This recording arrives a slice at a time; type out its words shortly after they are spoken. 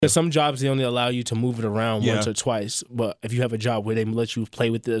Because some jobs, they only allow you to move it around once or twice. But if you have a job where they let you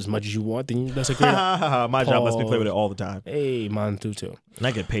play with it as much as you want, then that's a great My job lets me play with it all the time. Hey, mine too. And I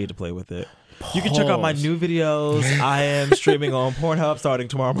get paid to play with it. You can check out my new videos. I am streaming on Pornhub starting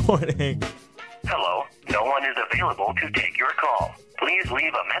tomorrow morning. Hello, no one is available to take your call. Please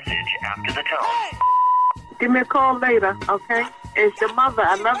leave a message after the tone. Give me a call later, okay? It's your mother.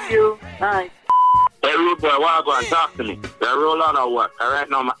 I love you. Bye. Hey, rude boy, why go and talk to me? You roll on or what? Right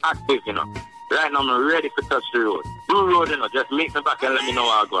now, I'm active, you know. Right now, I'm ready to touch the road. Do road, you know. Just meet me back and let me know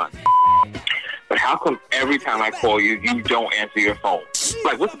how I'm going. But how come every time I call you, you don't answer your phone?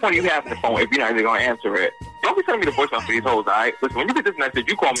 Like, what's the point of you having the phone if you're not even going to answer it? Don't be sending me the voicemail for these hoes, all right? Listen, when you get this message,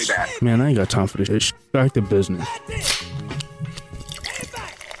 you call me back. Man, I ain't got time for this shit. Back to business.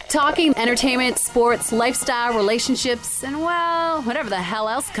 Talking entertainment, sports, lifestyle, relationships, and, well, whatever the hell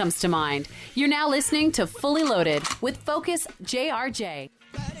else comes to mind. You're now listening to Fully Loaded with Focus JRJ.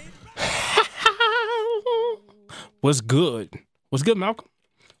 What's good? What's good, Malcolm?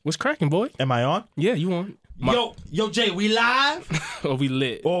 What's cracking, boy? Am I on? Yeah, you on. Yo, Jay, we live? Or we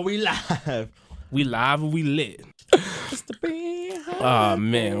lit? We live? We live or we lit? Oh,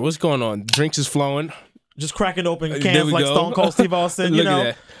 man. What's going on? Drinks is flowing. Just cracking open cans like Stone Cold Steve Austin, you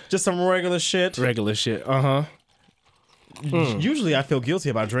know? Just some regular shit. Regular shit, uh-huh. Usually I feel guilty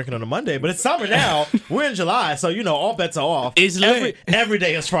about drinking on a Monday, but it's summer now. We're in July, so you know all bets are off. It's lit. Every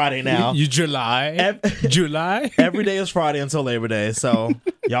day is Friday now. July? July? Every day is Friday until Labor Day, so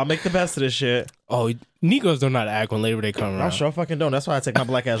y'all make the best of this shit. Oh, Negroes don't know how to act when Labor Day comes around. I sure fucking don't. That's why I take my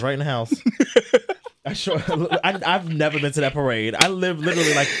black ass right in the house. I've never been to that parade. I live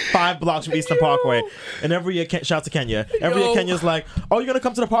literally like 5 blocks from Eastern Parkway, and every year, shout out to Kenya. Every year, Kenya's like, "Oh, you're gonna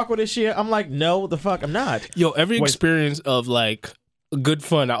come to the Parkway this year?" I'm like, "No, the fuck, I'm not." Yo, every experience of like good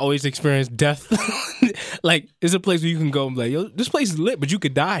fun, I always experience death. Like, it's a place where you can go and be like, yo, this place is lit, but you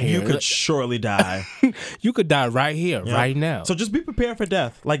could die here. You could surely die. You could die right here, right now. So just be prepared for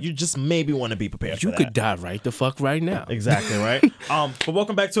death. Like, you just maybe want to be prepared for that. You could die right the fuck right now. Exactly, right? But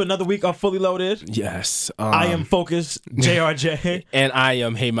welcome back to another week of Fully Loaded. Yes. I am Focus JRJ. And I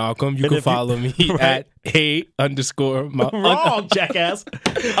am Hey Malcolm. You can follow me at Hey _ Wrong, jackass.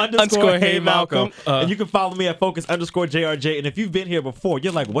 _ Hey Malcolm. And you can follow me at Focus _ JRJ. And if you've been here before,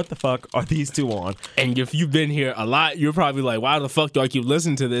 you're like, what the fuck are these two on? And if you've been here a lot, you're probably like, why the fuck do I keep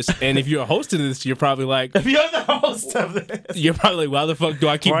listening to this? And if you're a host of this, you're probably like, if you're the host of this, you're probably like, why the fuck do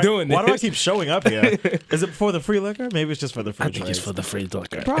I keep doing this? Why do I keep showing up here? Is it for the free liquor? Maybe it's just for the free I think it's for the free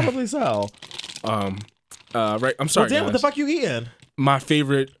liquor. Probably so. Right. I'm sorry. Well, damn, what the fuck you eating? My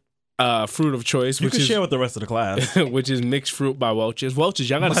favorite fruit of choice, which is share with the rest of the class, which is mixed fruit by Welch's. Welch's,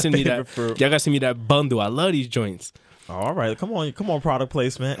 y'all gotta send me that. Fruit. Y'all gotta send me that bundle. I love these joints. All right, come on, product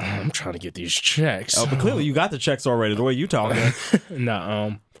placement. I'm trying to get these checks. Oh, but clearly you got the checks already. The way you talking.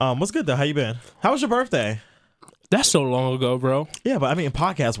 Nah. What's good though? How you been? How was your birthday? That's so long ago, bro. Yeah, but I mean, in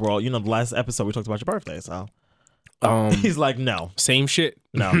podcast world, you know, the last episode we talked about your birthday, so. He's like, no. Same shit.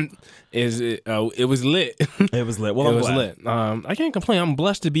 No. It was lit. It was lit. Well, I'm glad. Lit. I can't complain. I'm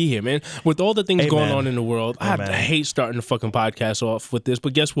blessed to be here, man. With all the things going on in the world, I hate starting the fucking podcast off with this,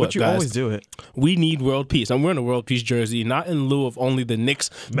 but guess what, but you guys? Always do it. We need world peace. I'm wearing a world peace jersey, not in lieu of only the Knicks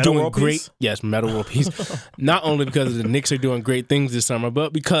Metal doing world great. Peace? Yes, metal world peace. Not only because the Knicks are doing great things this summer,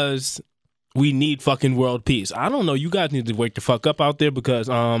 but because we need fucking world peace. I don't know. You guys need to wake the fuck up out there because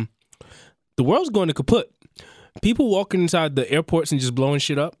the world's going to kaput. People walking inside the airports and just blowing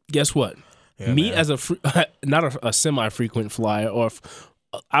shit up. Guess what? Yeah, me as not a semi-frequent flyer, or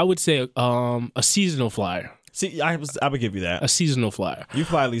I would say a seasonal flyer. See, I would give you that. A seasonal flyer. You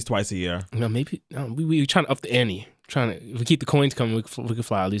fly at least twice a year. No, maybe we trying to up the ante. If we keep the coins coming, we can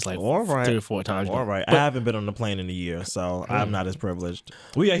fly at least like 3 or 4 times. All right. But I haven't been on the plane in a year, so I'm not as privileged.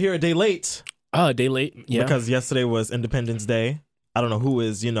 We are here a day late. A day late, yeah. Because yesterday was Independence Day. I don't know who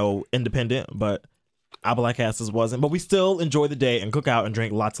is, independent, but our black asses wasn't. But we still enjoy the day and cook out and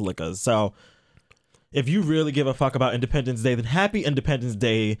drink lots of liquors. So if you really give a fuck about Independence Day, then happy Independence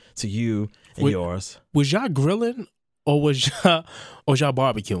Day to you and yours. Was y'all grilling or was y'all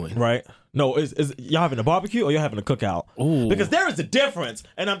barbecuing? Right. No, is y'all having a barbecue or y'all having a cookout? Ooh. Because there is a difference.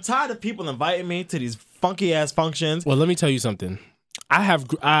 And I'm tired of people inviting me to these funky ass functions. Well, let me tell you something.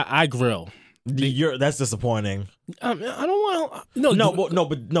 I grill. That's disappointing. I don't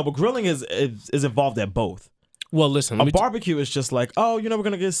want but grilling is involved at both. Well, listen. A barbecue is just like, oh, we're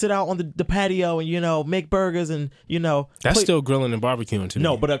going to sit out on the patio and, make burgers and, That's still grilling and barbecuing to me.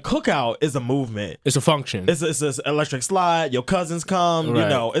 No, but a cookout is a movement. It's a function. It's an electric slide. Your cousins come,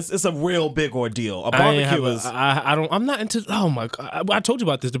 Right. It's a real big ordeal. A barbecue is... I'm not into... Oh, my God. I told you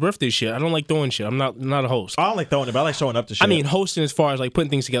about this, the birthday shit. I don't like throwing shit. I'm not a host. I don't like throwing it, but I like showing up to shit. I mean, hosting as far as like putting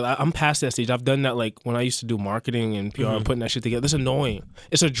things together, I'm past that stage. I've done that like when I used to do marketing and PR and putting that shit together. It's annoying.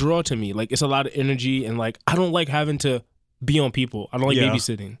 It's a draw to me. Like, it's a lot of energy and like, I don't like having to be on people. I don't like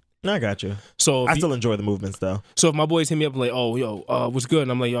babysitting. I got you. So I still enjoy the movements though. So if my boys hit me up like, oh, yo, what's good?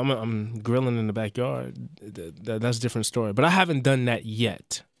 And I'm like, yo, I'm grilling in the backyard. That's a different story. But I haven't done that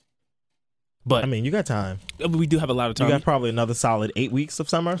yet. But I mean, you got time. We do have a lot of time. You got probably another solid 8 weeks of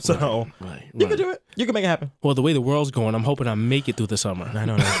summer, so you can do it. You can make it happen. Well, the way the world's going, I'm hoping I make it through the summer. I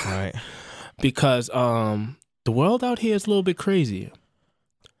know that's right. Because the world out here is a little bit crazy.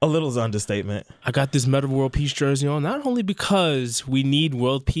 A little is an understatement. I got this Meta World Peace jersey on, not only because we need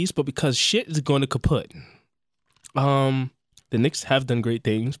world peace, but because shit is going to kaput. The Knicks have done great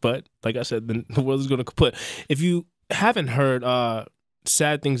things, but like I said, the world is going to kaput. If you haven't heard,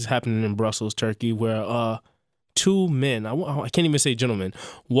 sad things happening in Brussels, Turkey, where two men, I can't even say gentlemen,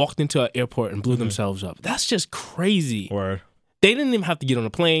 walked into an airport and blew themselves up. That's just crazy. Word. They didn't even have to get on a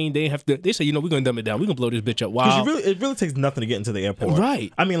plane. They said, we're going to dumb it down. We're going to blow this bitch up. Wow. It really takes nothing to get into the airport.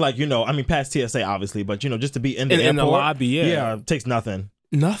 Right. I mean, past TSA, obviously, but, just to be in the airport. In the lobby, yeah. It takes nothing.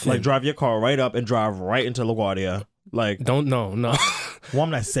 Nothing. Like, drive your car right up and drive right into LaGuardia. Like, no. Well,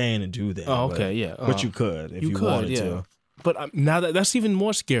 I'm not saying to do that. Oh, okay, yeah. But you could if you wanted to. But now that's even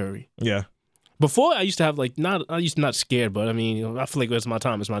more scary. Yeah. Before I used to have not scared, but I mean, I feel like it's my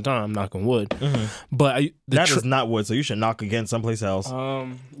time. It's my time. Knock on wood. Mm-hmm. But that is not wood, so you should knock again someplace else.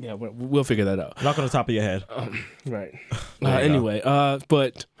 Yeah, we'll figure that out. Knock on the top of your head. Right. Anyway,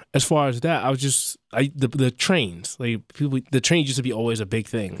 but as far as that, I was just the trains. Like the trains used to be always a big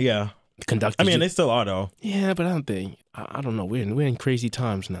thing. Yeah. Conductors. I mean, they still are though. Yeah, but I don't think. I don't know. We're in crazy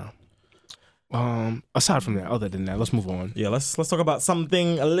times now. Aside from that, other than that, let's move on. Yeah, let's talk about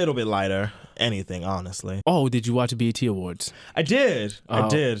something a little bit lighter. Anything, honestly. Oh, did you watch the BET Awards? I did.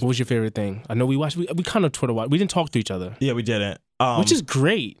 What was your favorite thing? I know we watched. We kind of Twitter watched. We didn't talk to each other. Yeah, we didn't. Which is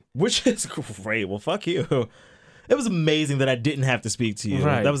great. Well, fuck you. It was amazing that I didn't have to speak to you.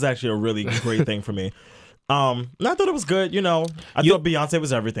 Right. That was actually a really great thing for me. And I thought it was good. I thought Beyonce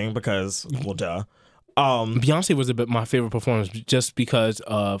was everything because, well, duh. Beyonce was my favorite performance just because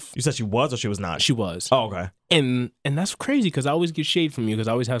of... You said she was or she was not? She was. Oh, okay. And that's crazy because I always get shade from you because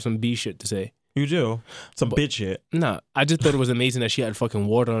I always have some B shit to say. You do? Some bitch shit. Nah, I just thought it was amazing that she had fucking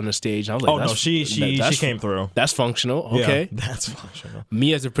water on the stage. I was like, no, she came through. That's functional. Okay. Yeah, that's functional.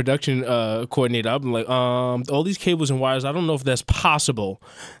 Me as a production coordinator, I'm like, all these cables and wires, I don't know if that's possible.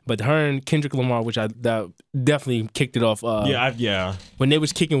 But her and Kendrick Lamar, that definitely kicked it off. Yeah. When they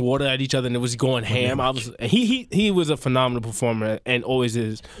was kicking water at each other and it was going ham, he was a phenomenal performer and always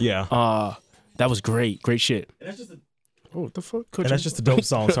is. Yeah. That was great. Great shit. And that's just what the fuck? And that's just a dope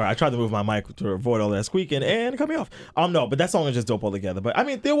song. Sorry, I tried to move my mic to avoid all that squeaking and it cut me off. No, but that song is just dope altogether. But I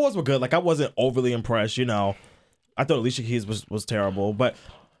mean, the awards were good. Like I wasn't overly impressed. I thought Alicia Keys was terrible. But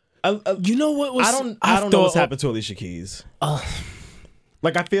you know what was? I don't know what's happened to Alicia Keys.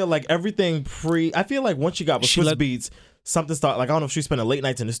 Like I feel like everything I feel like once she got with Swiss Beats, something started. Like I don't know if she spent late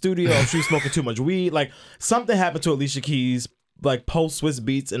nights in the studio, if she was smoking too much weed. Like something happened to Alicia Keys, like post Swiss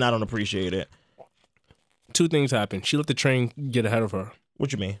Beats, and I don't appreciate it. Two things happened. She let the train get ahead of her.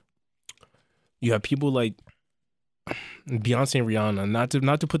 What you mean? You have people like Beyonce and Rihanna,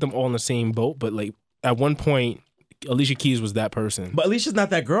 not to put them all in the same boat, but like at one point, Alicia Keys was that person. But Alicia's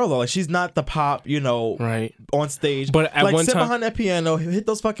not that girl though. Like she's not the pop, right on stage. But at one sit time, behind that piano, hit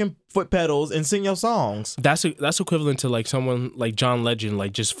those fucking foot pedals, and sing your songs. That's equivalent to like someone like John Legend,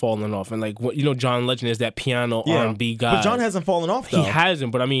 like just falling off. And like John Legend is that piano R&B guy. But John hasn't fallen off though. He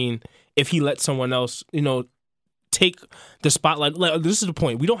hasn't. But I mean, if he let someone else, take the spotlight. Like, this is the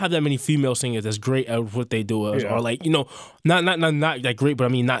point. We don't have that many female singers that's great at what they do, or like not that great, but I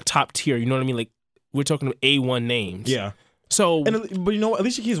mean not top tier. You know what I mean? Like we're talking A1 names. Yeah. So, but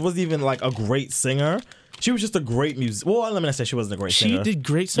Alicia Keys wasn't even like a great singer. She was just a great music. Well, let me not say she wasn't a great singer. She did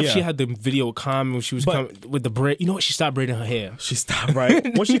great stuff. Yeah. She had the video with Common when she was coming with the braid. You know what? She stopped braiding her hair. She stopped, right?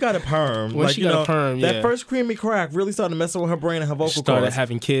 When she got a perm. That first creamy crack really started messing with her brain and her vocal cords. Started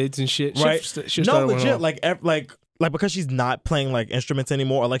having kids and shit. Right? No, legit. Like because she's not playing like instruments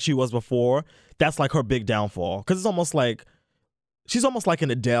anymore, or like she was before. That's like her big downfall. Because it's almost like she's almost like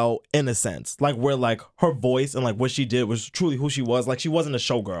an Adele in a sense, like where like her voice and like what she did was truly who she was. Like she wasn't a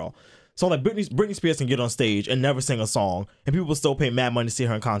showgirl. So like Britney Spears can get on stage and never sing a song, and people will still pay mad money to see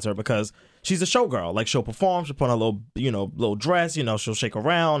her in concert because she's a showgirl. Like she'll perform, she'll put on a little dress, she'll shake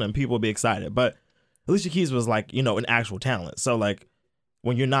around, and people will be excited. But Alicia Keys was like, an actual talent. So like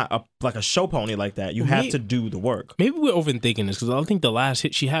when you're not a show pony like that, you have to do the work. Maybe we're overthinking this because I think the last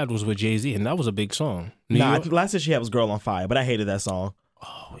hit she had was with Jay-Z, and that was a big song. I think the last hit she had was Girl on Fire, but I hated that song.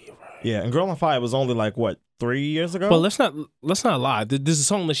 Oh, you're right. Yeah, and Girl on Fire was only like, what, 3 years ago? Well, let's not lie. There's a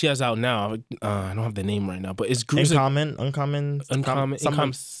song that she has out now. I don't have the name right now, but it's Uncommon,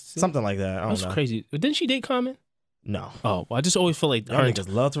 something like that. I don't know. That's crazy. Didn't she date Common? No. Oh, well, I just always feel like her niggas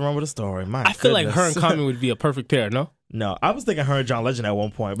love to run with a story. I feel like her and Common would be a perfect pair, no? No, I was thinking her and John Legend at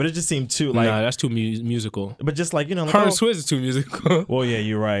one point, but it just seemed too like. Nah, that's too musical. But just like, like, her and Swizz is too musical. Well, yeah,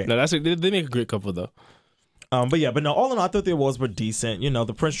 you're right. No, they make a great couple though. But no, all in all, I thought the awards were decent.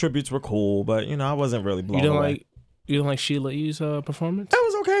 The Prince tributes were cool, but I wasn't really blown away. You don't like Sheila E's performance? That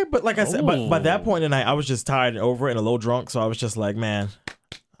was okay, but like I said, but by that point in the night, I was just tired and over it and a little drunk, so I was just like, man,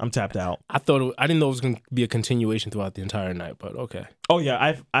 I'm tapped out. I didn't know it was going to be a continuation throughout the entire night, but okay. Oh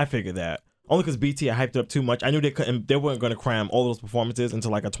yeah, I figured that. Only because BT, I hyped it up too much. I knew they weren't going to cram all those performances into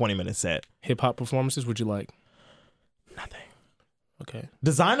like a 20-minute set. Hip hop performances, would you like? Nothing. Okay.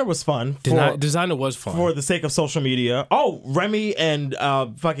 Designer was fun. Designer was fun. For the sake of social media. Oh, Remy and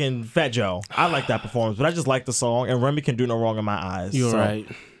fucking Fat Joe. I like that performance, but I just like the song, and Remy can do no wrong in my eyes. You're right.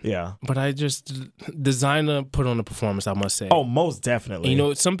 Yeah. But Designer put on a performance, I must say. Oh, most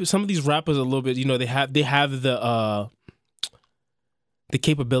definitely. Some of these rappers a little bit, they have the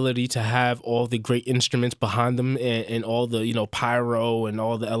capability to have all the great instruments behind them and all the, pyro and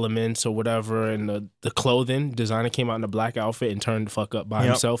all the elements or whatever, and the clothing. Designer came out in a black outfit and turned the fuck up by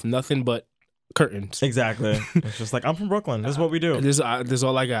himself. Nothing but curtains. Exactly. It's just like, I'm from Brooklyn. This is what we do. This is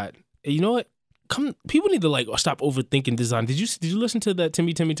all I got. And you know what? People need to stop overthinking design. Did you listen to that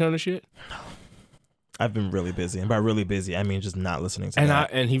Timmy Turner shit? No. I've been really busy, and by really busy, I mean just not listening to that.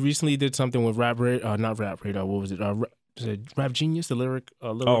 And he recently did something with Rap Radar. Not Rap Radar. What was it? Is it Rap Genius? The lyric?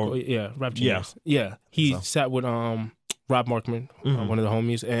 Yeah, Rap Genius. Yeah. He sat with Rob Markman, one of the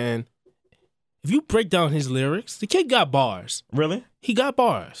homies, and if you break down his lyrics, the kid got bars. Really? He got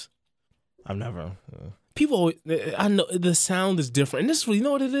bars. I've never. People, I know the sound is different, and this, you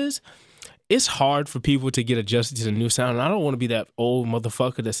know what it is? It's hard for people to get adjusted to the new sound, and I don't want to be that old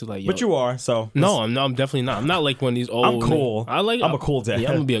motherfucker that's like, yo. But you are, so. No, I'm definitely not. I'm not like one of these old. I'm cool. I'm a cool dad.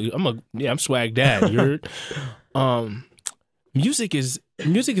 Yeah, I'm swag dad. You heard? Music is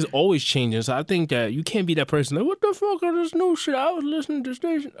always changing, so I think that you can't be that person. Like, what the fuck is this new shit? I was listening to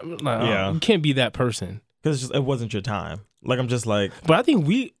station. You can't be that person because it wasn't your time. Like I'm just like. But I think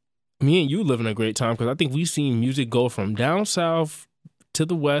me and you live in a great time because I think we've seen music go from down south to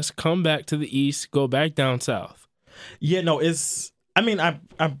the west, come back to the east, go back down south. Yeah, no, it's. I mean, I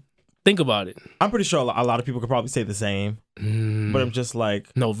think about it. I'm pretty sure a lot of people could probably say the same, but I'm just like,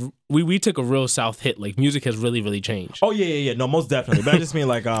 no, we took a real south hit. Like music has really, really changed. Oh yeah, no, most definitely. But I just mean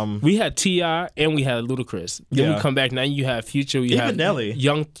like, we had T.I. and we had Ludacris. Then we come back now. You have Future. You have Nelly,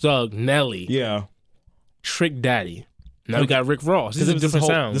 Young Thug, Nelly, Trick Daddy. Now we got Rick Ross. This is a different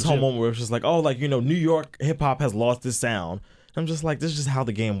sound. This whole moment where it's just like, oh, like New York hip hop has lost this sound. I'm just like, this is just how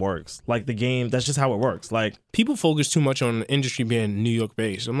the game works. Like the game, that's just how it works. Like people focus too much on the industry being New York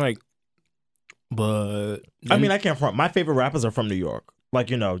based. I'm like, but I mean, I can't front. My favorite rappers are from New York. Like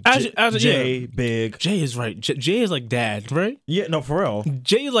Jay, Big. Jay is right. Jay is like dad, right? Yeah, no, for real.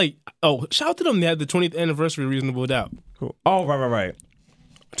 Jay is like, shout out to them. They had the 20th anniversary of Reasonable Doubt. Cool. Oh, right.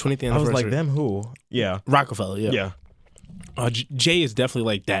 20th anniversary. I was like, them who? Yeah, Rockefeller. Yeah. Jay is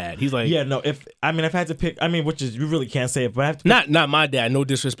definitely like dad. He's like, yeah, no. If I had to pick, which is you really can't say it, but I have to pick, not my dad. No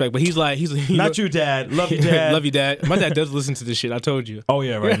disrespect, but he's like not you, dad. Love you, dad. Love you, dad. My dad does listen to this shit. I told you. Oh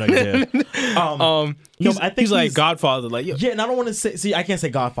yeah, right. No, you did. I think he's like Godfather. Like yeah, and I don't want to say. See, I can't say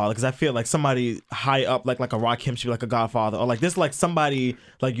Godfather because I feel like somebody high up, like a Rakim, should be like a Godfather, or like this, like somebody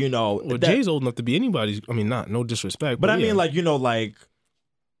like Well, Jay's old enough to be anybody's. I mean, no disrespect, but I mean, like like.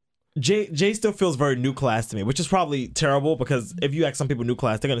 Jay still feels very new class to me, which is probably terrible because if you ask some people new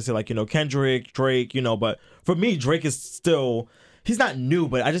class, they're gonna say like Kendrick, Drake, but for me Drake is still, he's not new,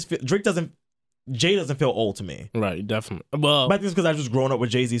 but I just feel Jay doesn't feel old to me. Right, definitely. Well, but I think it's because I've just grown up with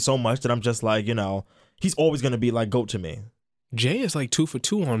Jay-Z so much that I'm just like he's always gonna be like GOAT to me. Jay is like 2 for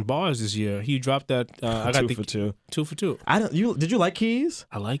 2 on bars this year. He dropped that. I got 2 for 2. 2 for 2. Did you like Keys?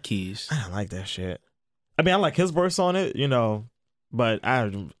 I like Keys. I don't like that shit. I mean, I like his verse on it, But I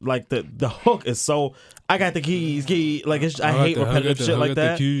like the hook is so. I got the keys. Like I hate repetitive shit like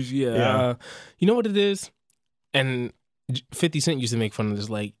that. The keys, yeah. You know what it is? And 50 Cent used to make fun of this.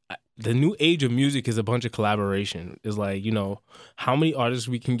 Like the new age of music is a bunch of collaboration. It's like, you know, how many artists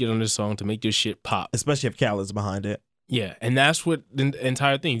we can get on this song to make this shit pop. Especially if Khaled's behind it. Yeah, and that's what the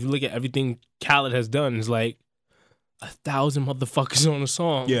entire thing. If you look at everything Khaled has done, it's like 1,000 motherfuckers on a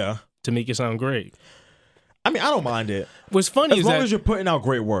song to make it sound great. I mean, I don't mind it. What's funny as is long as you're putting out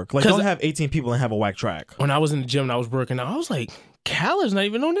great work. Like, don't have 18 people and have a whack track. When I was in the gym and I was working out, I was like, Khaled's not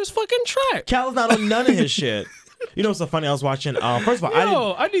even on this fucking track. Khaled's not on none of his shit. You know what's so funny? I was watching. First of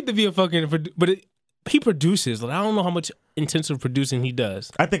all, I need to be a fucking. He produces. Like, I don't know how much intensive producing he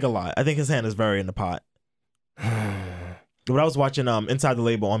does. I think a lot. I think his hand is very in the pot. When I was watching Inside the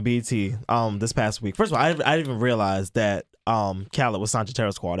Label on BET this past week, first of all, I didn't even realize that Khaled was signed to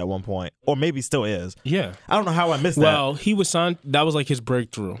Terror Squad at one point, or maybe still is. Yeah, I don't know how I missed that. Well, he was signed. That was like his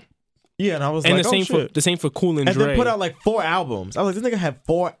breakthrough. Yeah, and I was like, the same for Cool and Dre. And then put out like 4 albums. I was like, this nigga had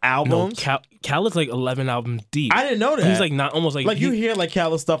 4 albums? No, Khaled's like 11 albums deep. I didn't know that. He's like not almost like... Like you hear like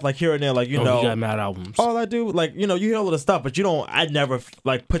Khaled stuff like here and there, like, you know... he got mad albums. All I do, like, you know, you hear all of the stuff, but you don't... I never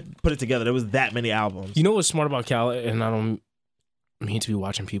like put it together. There was that many albums. You know what's smart about Khaled? And I don't mean to be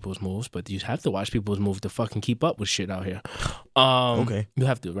watching people's moves, but you have to watch people's moves to fucking keep up with shit out here. Okay. You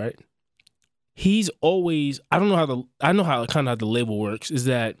have to, right? He's always... I know how kind of how the label works, is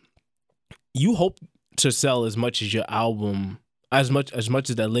that you hope to sell as much as your album, as much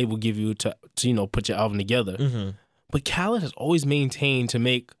as that label give you to you know, put your album together. Mm-hmm. But Khaled has always maintained to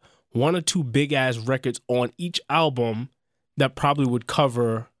make 1 or 2 big ass records on each album that probably would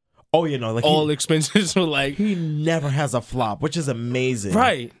cover like all expenses. So like he never has a flop, which is amazing.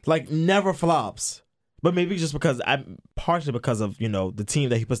 Right. Like never flops. But maybe just partially because of, you know, the team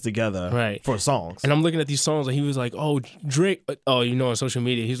that he puts together for songs. And I'm looking at these songs and he was like, oh, Drake, you know, on social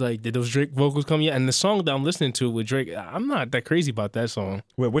media, he's like, did those Drake vocals come yet? And the song that I'm listening to with Drake, I'm not that crazy about that song.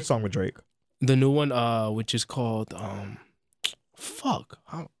 Wait, which song with Drake? The new one, which is called,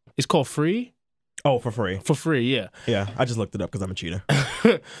 it's called Free. Oh, For Free. For Free, yeah. Yeah, I just looked it up because I'm a cheater.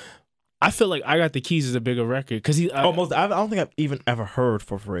 I feel like I Got the Keys is a bigger record. Because I don't think I've even ever heard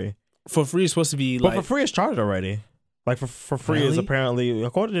For Free. For Free is supposed to be like... But For Free is charted already. Like, For Free is apparently...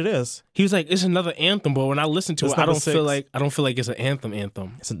 According to this. He was like, it's another anthem, but when I listen to it, I don't feel like it's an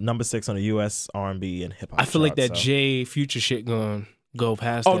anthem. It's number 6 on the U.S. R&B and hip-hop I feel like that Jay Future shit gonna go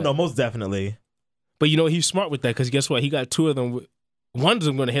past that. No, most definitely. But you know, he's smart with that, because guess what? He got 2 of them. One of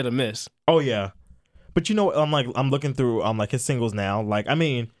them gonna hit or miss. Oh, yeah. But you know, I'm looking through like his singles now. Like, I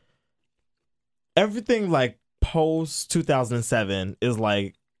mean, everything like post 2007 is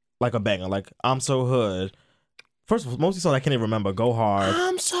like a banger. Like, I'm So Hood. First of all, most of the songs I can't even remember. Go Hard.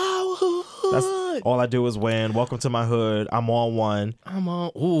 I'm so hood. That's All I Do Is Win. Welcome to My Hood. I'm On One. I'm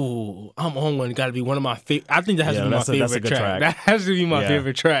On One. Got to be one of my favorite. I think that has to be my favorite track. That has to be my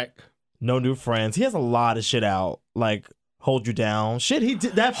favorite track. No New Friends. He has a lot of shit out. Like Hold You Down. Shit, he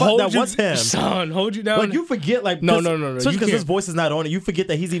did that. That was him. Son, Hold You Down. Like, you forget, like... No. Especially because his voice is not on it. You forget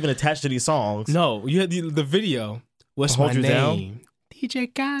that he's even attached to these songs. No, you had the video. What's my name? Down?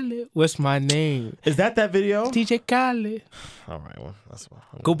 DJ Khaled. What's my name? Is that video? DJ Khaled. All right, well, that's fine.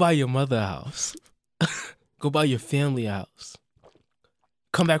 Go buy your mother a house. Go buy your family a house.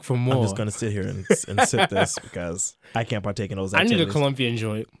 Come back for more. I'm just going to sit here and sip this because I can't partake in those activities. I need a Colombian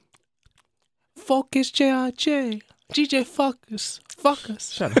joint. Focus, JRJ. DJ Fuckers.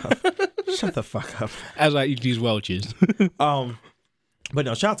 Shut up. Shut the fuck up. As I eat these Welches. But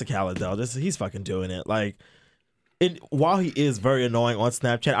no, shout out to Khaled, though. He's fucking doing it. Like, while he is very annoying on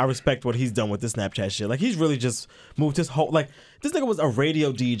Snapchat, I respect what he's done with this Snapchat shit. Like, he's really just moved his whole... Like, this nigga was a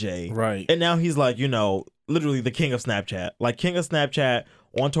radio DJ. Right. And now he's like, you know, literally the king of Snapchat. Like, king of Snapchat,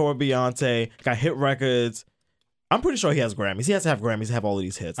 on tour with Beyonce, got hit records. I'm pretty sure he has Grammys. He has to have Grammys to have all of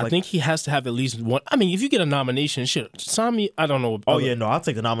these hits. I think he has to have at least one. I mean, if you get a nomination, shit, sign me. I don't know. I'll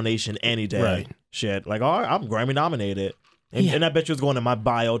take the nomination any day. Right. Shit. Like, all right, I'm Grammy nominated. And I bet you it's going in my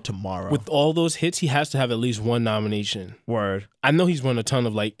bio tomorrow. With all those hits, he has to have at least one nomination. Word. I know he's won a ton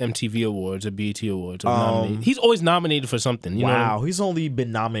of like MTV awards or BET awards. He's always nominated for something. You know what I mean? He's only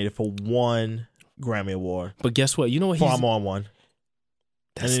been nominated for one Grammy Award. But guess what? You know what? I'm on one.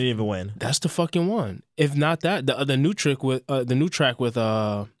 And didn't even win. That's the fucking one. If not that, the new track with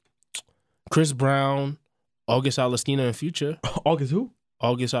Chris Brown, August Alsina, and Future. August who?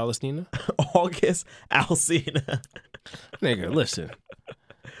 August Alsina. August Alsina. Nigga, listen.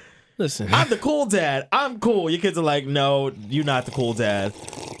 I'm the cool dad. I'm cool. Your kids are like, no, you're not the cool dad.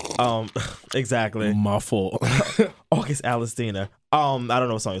 Exactly. My fault. August Alsina. I don't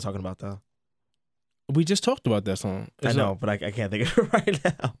know what song you're talking about though. We just talked about that song. I know, but I can't think of it right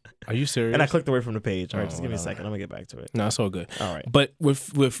now. Are you serious? And I clicked away from the page. All right, just give me a whatever. second. I'm gonna get back to it. No, it's all good. All right. But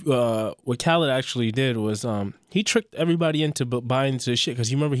with what Khaled actually did was he tricked everybody into buying into the shit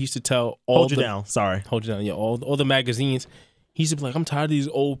because you remember he used to tell Hold you down. Sorry. Hold you down. Yeah, all the magazines. He used to be like, I'm tired of these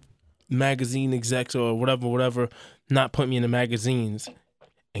old magazine execs or whatever, not putting me in the magazines.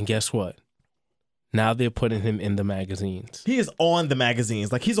 And guess what? Now they're putting him in the magazines. He is on the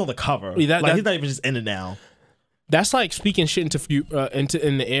magazines. Like, he's on the cover. He's not even just in it now. That's like speaking shit into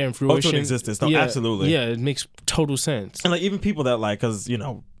in the air and fruition. Into existence. No, yeah, absolutely. Yeah, it makes total sense. And like even people that like, because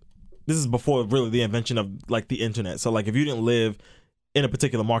this is before really the invention of like the internet. So like if you didn't live in a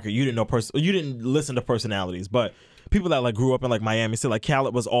particular market, you didn't know you didn't listen to personalities. But people that like grew up in like Miami said like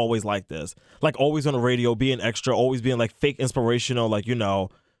Khaled was always like this, like always on the radio, being extra, always being like fake inspirational, like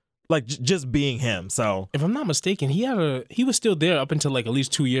like just being him. So if I'm not mistaken, he was still there up until like at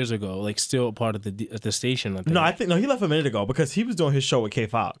least 2 years ago, like still a part of the station. I think he left a minute ago because he was doing his show with K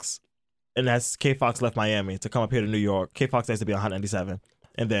Fox, and that's K Fox left Miami to come up here to New York. K Fox used to be on Hot 97,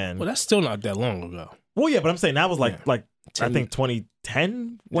 and then that's still not that long ago. Well, yeah, but I'm saying that was like I think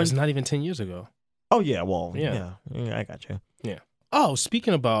 2010. It's not even 10 years ago. Oh yeah, well yeah, I got you. Yeah. Oh,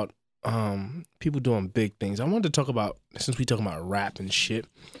 speaking about people doing big things, I wanted to talk about, since we talking about rap and shit.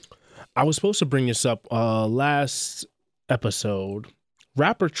 I was supposed to bring this up last episode.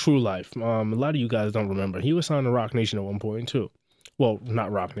 Rapper True Life. A lot of you guys don't remember. He was signed to Rock Nation at one point too. Well,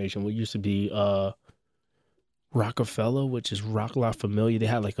 not Rock Nation. What used to be Rockefeller, which is Rock La Familia. They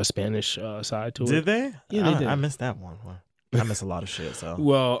had like a Spanish side to it. Did they? Yeah, they did. I missed that one. I missed a lot of shit. So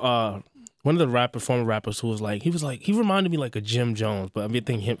well, one of the former rappers who he reminded me like of Jim Jones, but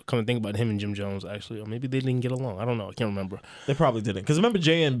come to think about him and Jim Jones actually, or maybe they didn't get along. I don't know. I can't remember. They probably didn't, because remember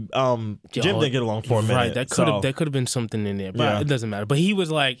Jay and Jim didn't get along for a minute. Right, that could have been something in there, but it doesn't matter. But he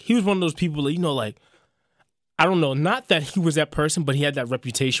was one of those people that, like, I don't know, not that he was that person, but he had that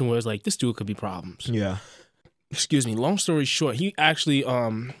reputation where it's like, this dude could be problems. Yeah. Excuse me. Long story short, he actually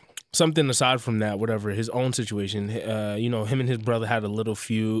something aside from that, whatever, his own situation, him and his brother had a little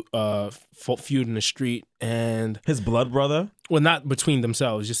feud in the street, and his blood brother? Well, not between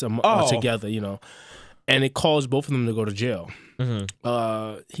themselves, just together, and it caused both of them to go to jail.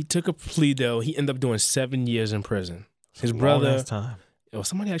 Mm-hmm. He took a plea deal. He ended up doing 7 years in prison. His brother, time.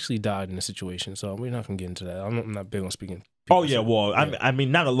 Somebody actually died in the situation, so we're not gonna get into that. I'm not big on speaking. Oh yeah, well, yeah. I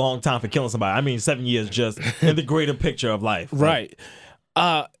mean, not a long time for killing somebody. I mean, 7 years just in the greater picture of life, right?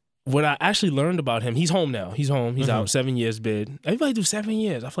 What I actually learned about him, he's home now. He's home. He's out. 7 years bid. Everybody do 7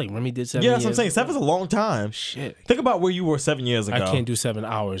 years. I feel like Remy did 7 years. Yeah, that's what I'm saying. 7's a long time. Shit. Think about where you were 7 years ago. I can't do 7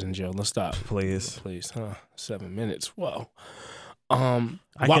 hours in jail. Let's stop. Please. 7 minutes. Whoa. I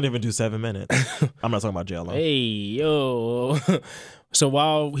can't even do 7 minutes. I'm not talking about jail though. Hey, yo. So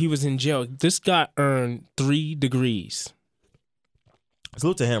while he was in jail, this guy earned 3 degrees.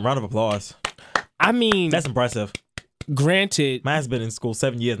 Salute to him. Round of applause. I mean, that's impressive. Granted, man's been in school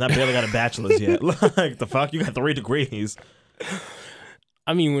 7 years and I barely got a bachelor's yet. Like, the fuck? You got 3 degrees.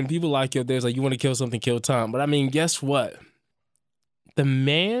 I mean, when people like you, there's like, you want to kill something, kill time. But I mean, guess what? The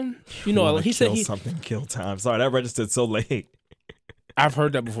man, he said something, kill time. Sorry, that registered so late. I've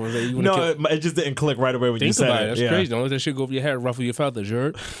heard that before. It just didn't click right away when you said it. That's crazy. Don't let that shit go over your head, ruffle your feathers, you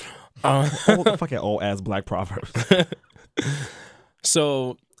heard? Fucking old ass black proverbs.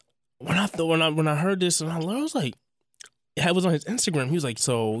 So when I heard this, and I was like, it was on his Instagram. He was like,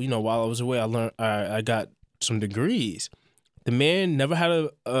 so while I was away, I got some degrees. The man never had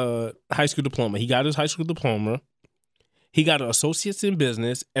a high school diploma. He got his high school diploma. He got an associate's in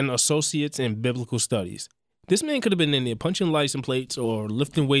business and an associate's in biblical studies. This man could have been in there punching license plates or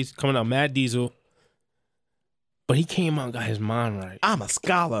lifting weights, coming out mad diesel. But he came out and got his mind right. I'm a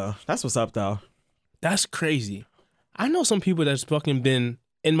scholar. That's what's up, though. That's crazy. I know some people that's fucking been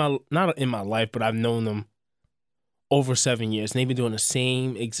not in my life, but I've known them over 7 years, and they've been doing the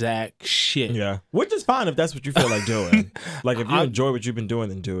same exact shit. Yeah. Which is fine if that's what you feel like doing. Like, if you enjoy what you've been doing,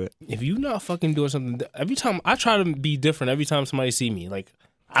 then do it. If you're not fucking doing something, every time, I try to be different every time somebody see me. Like,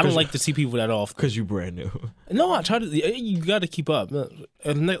 I don't like to see people that often. Because you brand new. No, I try to, you got to keep up.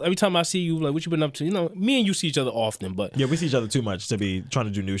 And every time I see you, like, what you been up to? Me and you see each other often, but. Yeah, we see each other too much to be trying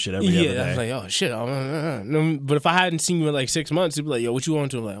to do new shit every other day. Yeah, I was like, oh, shit. But if I hadn't seen you in like 6 months, it'd be like, yo, what you on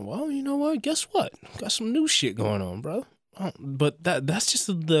to? I'm like, well, you know what? Guess what? Got some new shit going on, bro. But that's just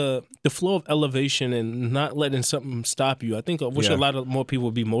the flow of elevation and not letting something stop you. I think I wish a lot of more people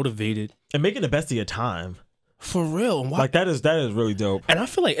would be motivated. And making the best of your time. For real. Like, that is really dope. And I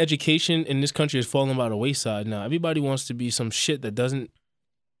feel like education in this country is falling by the wayside now. Everybody wants to be some shit that doesn't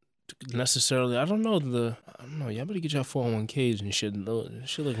necessarily, I don't know, y'all better get your 401ks and shit.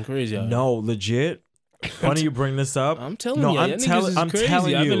 Shit looking crazy out here. No, legit. Funny you bring this up. I'm telling no, you, I'm telling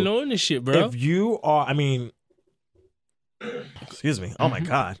you. I've been knowing this shit, bro. If you are, I mean, excuse me. Oh my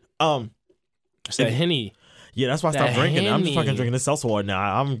god. It's that Henny. Yeah, that's why I That stopped drinking. I'm just Henny. fucking drinking this seltzer water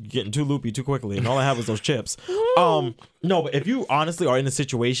now. I'm getting too loopy too quickly, and all I have is those chips. No, but if you honestly are in a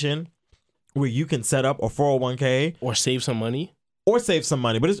situation where you can set up a 401k Or save some money. or save some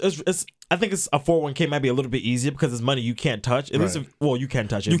money, but it's I think it's a 401k might be a little bit easier because it's money you can't touch. At least, you can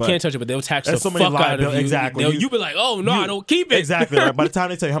touch it. You but can't touch it, but they'll tax the there's so many fuck out of liabilities. you. Exactly. You be like, oh, no, I don't keep it. Exactly. Right. By the time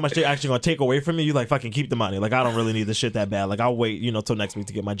they tell you how much they're actually going to take away from you like, fucking keep the money. Like, I don't really need this shit that bad. Like, I'll wait, till next week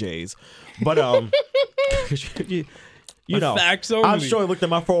to get my J's. But, you know, Facts only. I'm sure I looked at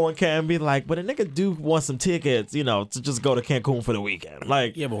my 401k and be like, but a nigga do want some tickets, to just go to Cancun for the weekend.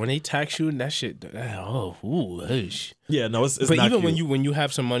 Like, Yeah, but when they tax you and that shit, hush. yeah, no, it's But not even cute. when you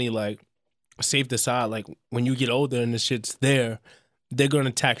have some money like saved aside, like when you get older and the shit's there, they're gonna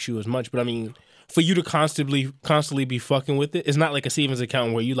tax you as much. But I mean, for you to constantly be fucking with it, it's not like a savings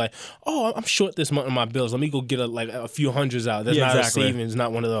account where you like, oh, I'm short this month on my bills. Let me go get a few hundreds out. That's not exactly. a savings,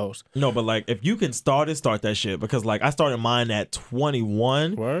 not one of those. No, but like if you can start that shit because like I started mine at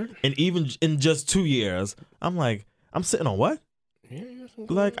 21, Word? and even in just 2 years, I'm like, I'm sitting on what?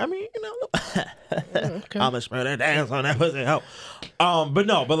 Like, I mean, Okay. I'm a spread that dance on that pussy. Help.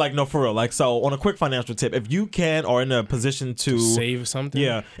 But like, no, for real. Like, so on a quick financial tip, if you can or in a position to Save something.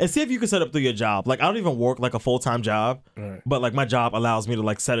 yeah, and see if you can set up through your job. Like, I don't even work like a full-time job, Right. but like my job allows me to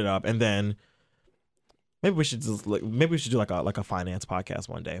like set it up, and then maybe we should do like a finance podcast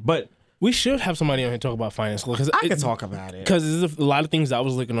one day. But We should have somebody on here talk about finance because I can talk about it. Because there's a lot of things I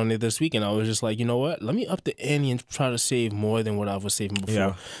was looking on there this week, and I was just like, you know what? Let me up the ante and try to save more than what I was saving before.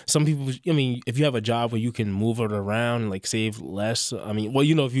 Yeah. Some people, I mean, if you have a job where you can move it around and like save less, I mean, well,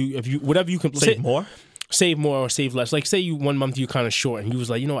 if you whatever you can Save more. save more or save less. Like, say you 1 month you kind of short, and you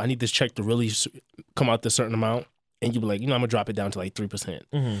was like, I need this check to really come out to a certain amount. And you be like, I'm gonna drop it down to like 3%,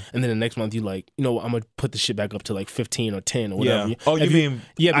 and then the next month you like, I'm gonna put the shit back up to like 15 or 10 or whatever. Yeah. Oh, you mean?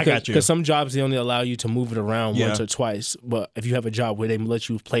 Yeah, I got you. because some jobs they only allow you to move it around Yeah. once or twice. But if you have a job where they let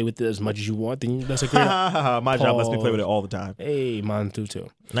you play with it as much as you want, then that's a great. My job lets me play with it all the time, Hey, mine too.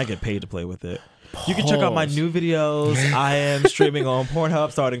 and I get paid to play with it. You can check out my new videos. I am streaming on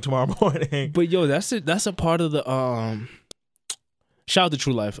Pornhub starting tomorrow morning. But yo, that's it. That's a part of the shout out to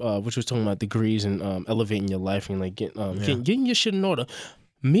True Life, which was talking about degrees and elevating your life and like getting your shit in order.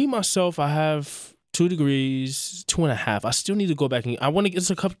 Me myself, I have 2 degrees, 2.5. I still need to go back and I want to. It's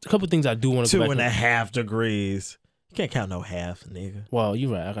a couple things I do want to go back. 2.5 degrees. You can't count no half, nigga. Well,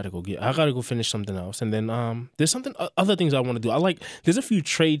 you're right. I gotta go finish something else, and then there's other things I want to do. There's a few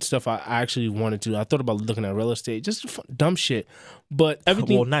trade stuff I actually want to do. I thought about looking at real estate, just dumb shit, but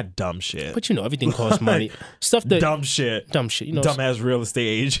everything. Well, not dumb shit, but everything costs money. Stuff that dumb shit. Dumbass real estate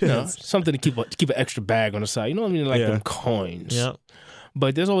agents. Something to keep an extra bag on the side. You know what I mean? Like them coins. Yep.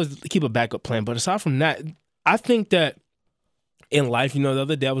 But there's always keep a backup plan. But aside from that, I think that in life, the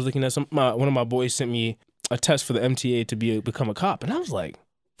other day I was looking at one of my boys sent me a test for the MTA to become a cop, and I was like,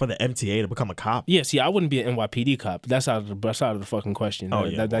 for the MTA to become a cop? Yeah, see, I wouldn't be an NYPD cop. That's out of the fucking question. Oh,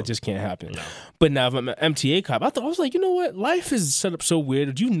 That just can't happen. No. But now if I'm an MTA cop, I was like, you know what? Life is set up so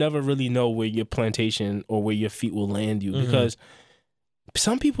weird. You never really know where your plantation or where your feet will land you because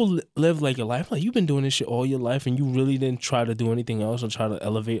some people live like a life like you've been doing this shit all your life and you really didn't try to do anything else or try to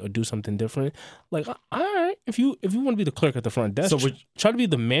elevate or do something different. Like, all right, if you want to be the clerk at the front desk, try to be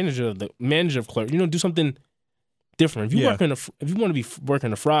the manager of clerk. Do something different. If you want to be working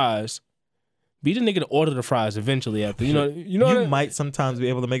the fries, be the nigga to order the fries eventually after. You might sometimes be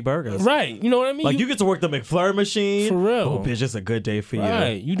able to make burgers. Right. You know what I mean? Like you get to work the McFlurry machine. For real. Oh, bitch, it's a good day for you.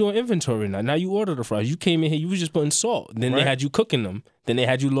 Right. You doing inventory now. Now you order the fries. You came in here, you was just putting salt. Then they had you cooking them. Then they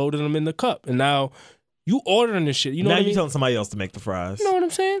had you loading them in the cup. And now you ordering this shit. Now you telling somebody else to make the fries. You know what I'm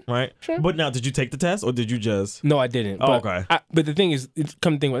saying? Right. Sure. But now, did you take the test or did you just? No, I didn't. Oh, okay. But the thing is,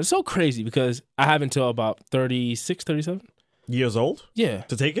 come to think about it, it's so crazy because I have until about 36, 37. Years old? Yeah.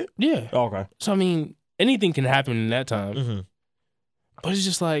 To take it? Yeah. Oh, okay. So, I mean, anything can happen in that time. Mm-hmm. But it's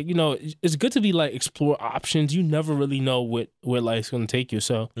just like, it's good to be like explore options. You never really know where life's going to take you.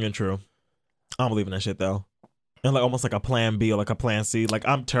 So, yeah, true. I don't believe in that shit though. And like almost like a plan B or like a plan C. Like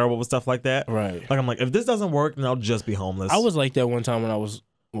I'm terrible with stuff like that. Right. Like I'm like, if this doesn't work, then I'll just be homeless. I was like that one time when I was,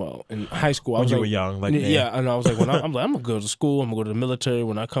 in high school. When you were young. Like, yeah, and I was like, I'm going to go to school. I'm going to go to the military.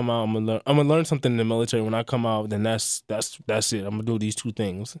 When I come out, I'm going to learn something in the military. When I come out, then that's it. I'm going to do these 2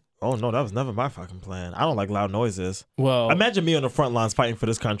 things. Oh, no, that was never my fucking plan. I don't like loud noises. Well, imagine me on the front lines fighting for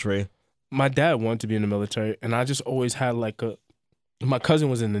this country. My dad wanted to be in the military, and I just always had my cousin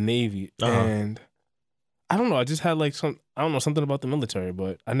was in the Navy, and I don't know, I just had something about the military,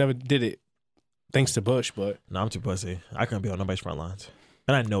 but I never did it thanks to Bush, but No, I'm too pussy. I couldn't be on nobody's front lines.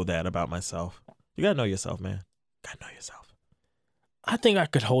 And I know that about myself. You gotta know yourself, man. Gotta know yourself. I think I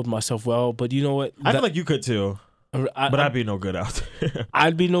could hold myself well. But you know what? I feel like you could too. But I'd be no good out there.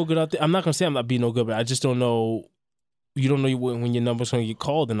 I'd be no good out there. I'm not gonna say I'm not be no good, but I just don't know. You don't know when your number's gonna get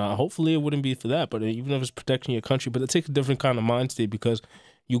called, and hopefully it wouldn't be for that. But even if it's protecting your country, but it takes a different kind of mind state because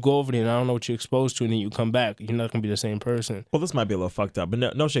you go over there and I don't know what you're exposed to, and then you come back, you're not gonna be the same person. Well, this might be a little fucked up, but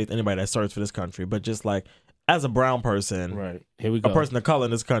no shade to anybody that serves for this country. But just like as a brown person, Right. Here we go. a person of color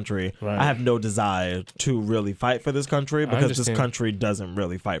in this country, Right. I have no desire to really fight for this country because this understand. country doesn't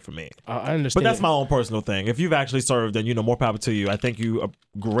really fight for me. I understand. But that's my own personal thing. If you've actually served, then more power to you. I thank you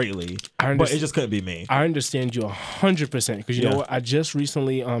greatly. But it just couldn't be me. I understand you 100% because you know what? I just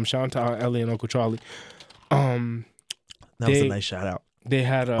recently shout out to Aunt Ellie and Uncle Charlie. That was a nice shout out. They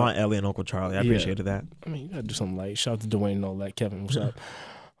had Aunt Ellie and Uncle Charlie. I appreciated that. I mean, you gotta do something like shout out to Dwayne and all that. Kevin, what's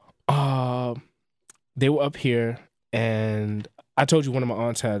up? They were up here, and I told you one of my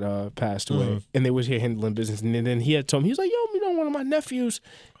aunts had passed away, and they was here handling business. And then he had told me, he was like, "Yo, one of my nephews,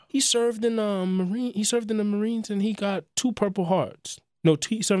 he served in Marine. He served in the Marines, and he got 2 Purple Hearts. No,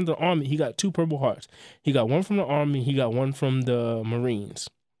 he served in the Army. He got 2 Purple Hearts. He got one from the Army. He got one from the Marines."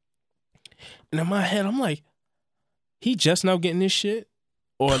 And in my head, I'm like, he just now getting this shit,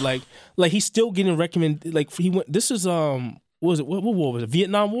 or like he's still getting recommended. Like he went. This is what war was it?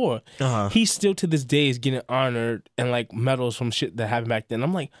 Vietnam War. He still to this day is getting honored and like medals from shit that happened back then.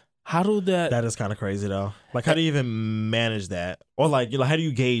 I'm like, how do that? That is kind of crazy though. Like, how do you even manage that? Or like, how do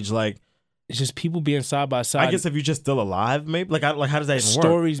you gauge like? It's just people being side by side. I guess if you're just still alive, maybe. Like how does that even work?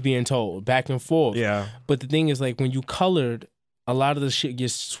 Stories being told back and forth. Yeah. But the thing is, like, when you colored, a lot of the shit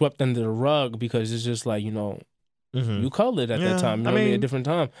gets swept under the rug because it's just like, you colored at that time. I mean, a different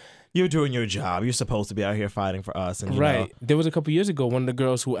time. You're doing your job. You're supposed to be out here fighting for us. And right. There was a couple years ago, one of the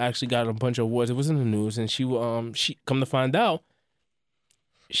girls who actually got a bunch of awards. It was in the news, and she come to find out,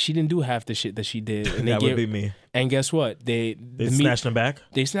 she didn't do half the shit that she did. And that would be me. And guess what? They snatched them back.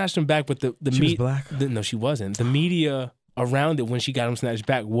 They snatched them back, but the she was black. No, she wasn't. The media around it when she got them snatched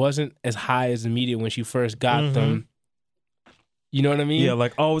back wasn't as high as the media when she first got them. You know what I mean? Yeah,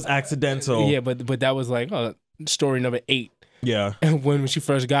 like, oh, it was accidental. Yeah, but that was like story number 8. Yeah. And when she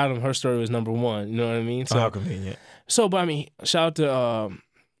first got him, her story was number 1. You know what I mean? So how convenient. So, but I mean, shout out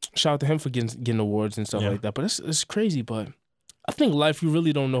to him for getting awards and stuff like that. But it's crazy. But I think life, you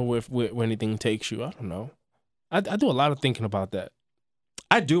really don't know where anything takes you. I don't know. I do a lot of thinking about that.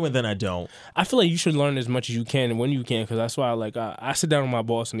 I do, and then I don't. I feel like you should learn as much as you can and when you can, because that's why I sit down with my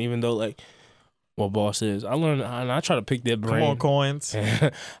boss, and even though like what boss is, I learn and I try to pick their brain. Come on, coins.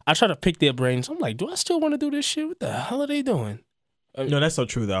 I try to pick their brains. I'm like, do I still want to do this shit? What the hell are they doing? No, that's so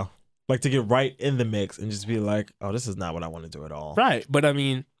true though. Like to get right in the mix and just be like, oh, this is not what I want to do at all. Right, but I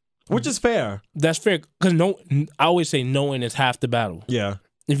mean, which is fair. That's fair because I always say knowing is half the battle. Yeah.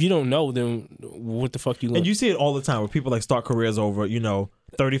 If you don't know, then what the fuck you going? And you see it all the time where people like start careers over,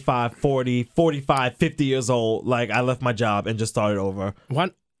 35, 40, 45, 50 years old. Like, I left my job and just started over.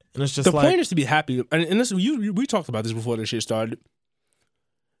 What? And it's just the point is to be happy. And this, we talked about this before this shit started.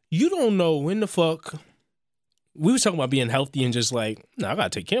 You don't know when the fuck. We was talking about being healthy and just like, I gotta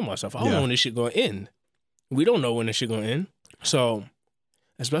take care of myself. I don't know when this shit gonna end. We don't know when this shit gonna end. So,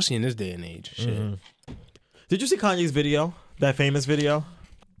 especially in this day and age. Shit. Mm-hmm. Did you see Kanye's video? That famous video?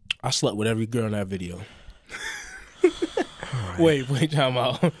 I slept with every girl in that video. Right. Wait, time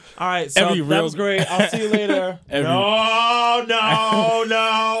out. All right, so that was great. I'll see you later. No.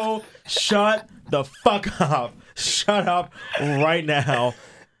 Shut the fuck up. Shut up right now.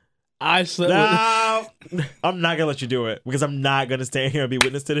 I slept with... I'm not going to let you do it because I'm not going to stand here and be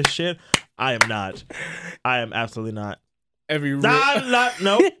witness to this shit. I am not. I am absolutely not.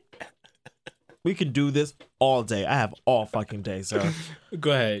 No. We can do this all day. I have all fucking day, sir.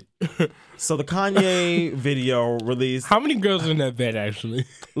 Go ahead. So the Kanye video released. How many girls are in that bed, actually?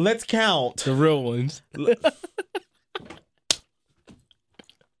 Let's count. The real ones.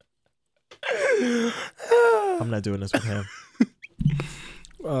 I'm not doing this with him.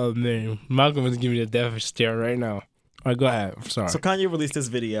 Oh, man. Malcolm is giving me the death stare right now. All right, go ahead. I'm sorry. So Kanye released this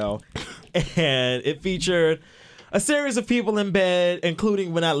video, and it featured a series of people in bed,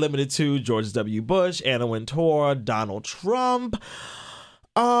 including but not limited to George W. Bush, Anna Wintour, Donald Trump,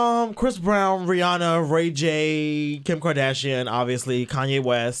 Chris Brown, Rihanna, Ray J, Kim Kardashian, obviously, Kanye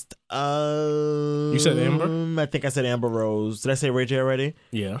West. You said Amber? I think I said Amber Rose. Did I say Ray J already?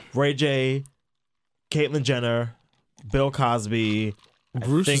 Yeah. Ray J, Caitlyn Jenner, Bill Cosby.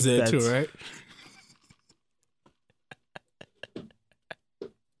 Bruce is there too, right?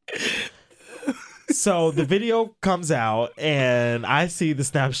 So the video comes out, and I see the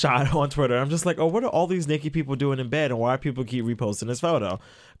snapshot on Twitter. I'm just like, oh, what are all these naked people doing in bed, and why people keep reposting this photo?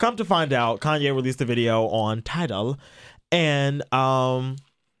 Come to find out, Kanye released a video on Tidal, and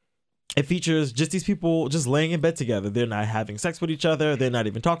it features just these people just laying in bed together. They're not having sex with each other. They're not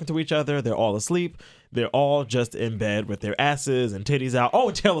even talking to each other. They're all asleep. They're all just in bed with their asses and titties out. Oh,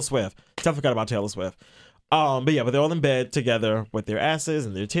 and Taylor Swift. Totally forgot about Taylor Swift. But they're all in bed together with their asses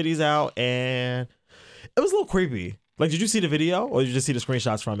and their titties out, and it was a little creepy. Like, did you see the video, or did you just see the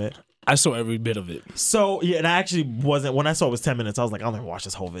screenshots from it? I saw every bit of it. So, yeah, and I actually wasn't, when I saw it was 10 minutes, I was like, I don't even watch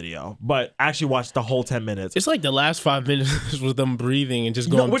this whole video. But I actually watched the whole 10 minutes. It's like the last 5 minutes was them breathing and just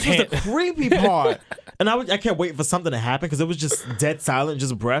going, which was the creepy part. And I can't wait for something to happen, because it was just dead silent,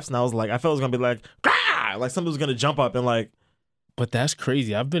 just breaths. And I was like, I felt it was going to be like, ah! Like somebody was going to jump up and like. But that's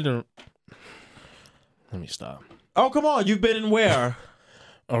crazy. I've been in. Let me stop. Oh, come on. You've been in where?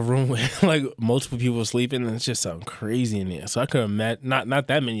 A room where like multiple people sleeping, and it's just something crazy in there. So I could imagine not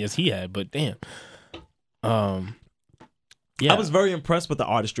that many as he had, but damn. Yeah, I was very impressed with the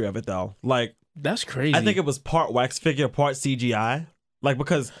artistry of it, though. Like, that's crazy. I think it was part wax figure, part CGI. Like,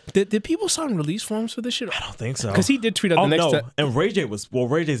 because did people sign release forms for this shit? I don't think so. Because he did tweet out the next time. And Ray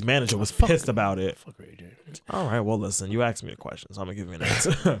J's manager was pissed about it. Fuck Ray J. All right, well, listen, you asked me a question, so I'm gonna give you an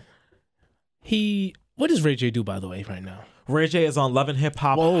answer. What does Ray J do, by the way, right now? Ray J is on Love and Hip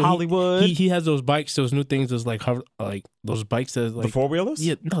Hop Hollywood. He has those bikes, those new things, those like those bikes that like the 4-wheelers.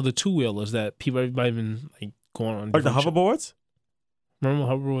 Yeah, no, the 2-wheelers that everybody been like going on. Like the hoverboards.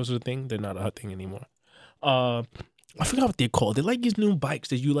 Remember hoverboards was a thing? They're not a thing anymore. I forgot what they're called. They're like these new bikes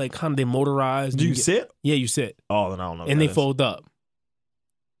that you like kind of they motorized. Do you sit? Yeah, you sit. Oh, then I don't know. And they fold up.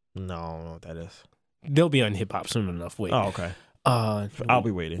 No, I don't know what that is. They'll be on hip hop soon enough. Wait. Oh, okay. I'll be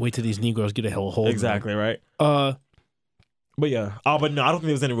waiting. Wait till these Negroes get a whole hold. Exactly right. But yeah. But no, I don't think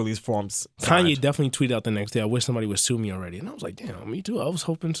there was any release forms signed. Kanye definitely tweeted out the next day, I wish somebody would sue me already. And I was like, damn, me too. I was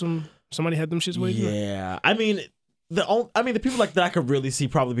hoping somebody had them shits waiting. Yeah. I mean, the people like that I could really see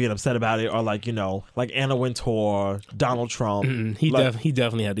probably being upset about it are like, like Anna Wintour, Donald Trump. He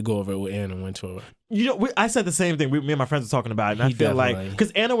definitely had to go over it with Anna Wintour. I said the same thing. Me and my friends were talking about it. And I feel like,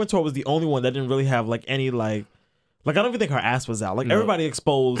 because Anna Wintour was the only one that didn't really have like any like I don't even think her ass was out. Like, everybody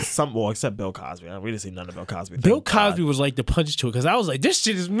exposed some, well, except Bill Cosby. We didn't see none of Bill Cosby. Bill Cosby was like the punch to it, because I was like, this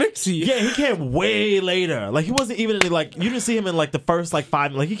shit is mixy. Yeah, he came way later. Like, he wasn't even in, like, you didn't see him in, like, the first, like,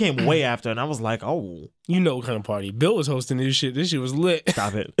 5, like, he came way after, and I was like, oh. You know what kind of party. Bill was hosting this shit. This shit was lit.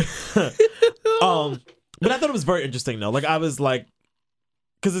 Stop it. But I thought it was very interesting, though. Like, I was like,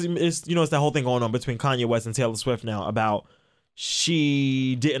 because it's that whole thing going on between Kanye West and Taylor Swift now about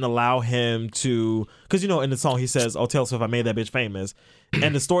she didn't allow him to, because in the song he says, oh, Taylor Swift, I made that bitch famous.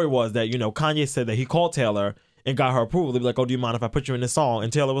 And the story was that Kanye said that he called Taylor and got her approval. They'd be like, oh, do you mind if I put you in this song?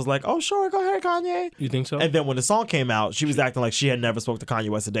 And Taylor was like, oh, sure, go ahead, Kanye. You think so? And then when the song came out, she was acting like she had never spoke to Kanye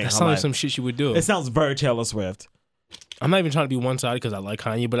West a day in her life. That sounds like some shit she would do. It sounds very Taylor Swift. I'm not even trying to be one-sided because I like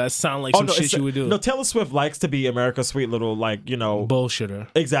Kanye, but that sounds like some shit she would do. No, Taylor Swift likes to be America's sweet little, like, bullshitter.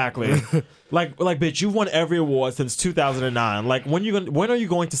 Exactly. like, bitch, you've won every award since 2009. Like, when are you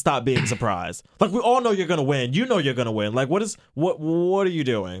going to stop being surprised? Like, we all know you're gonna win. You know you're gonna win. Like, what are you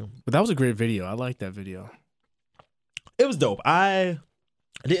doing? But that was a great video. I liked that video. It was dope. I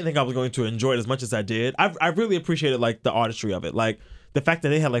didn't think I was going to enjoy it as much as I did. I really appreciated, like, the artistry of it. Like, the fact that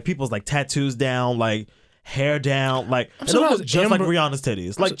they had, like, people's, like, tattoos down, like, hair down, like, and it was just like Rihanna's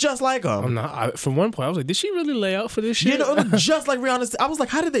titties, like, just like them. From one point, I was like, did she really lay out for this shit? It was just like Rihanna's. I was like,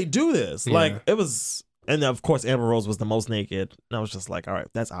 how did they do this? Yeah. Like, it was, and of course, Amber Rose was the most naked. And I was just like, all right,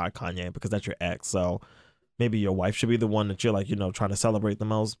 that's odd, Kanye, because that's your ex. So maybe your wife should be the one that you're like, trying to celebrate the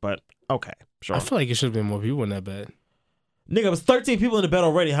most. But okay, sure. I feel like it should have been more people in that bed. Nigga, it was 13 people in the bed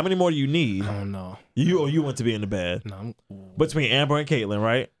already. How many more do you need? I don't know. You went to be in the bed. No, between Amber and Caitlyn,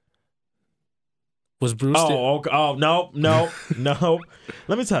 right? Was Bruce? Oh, no.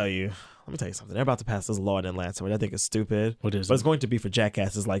 Let me tell you something. They're about to pass this law in Atlanta, which I think is stupid. What is it? But it's going to be for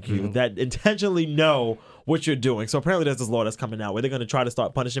jackasses like you that intentionally know what you're doing. So apparently there's this law that's coming out where they're going to try to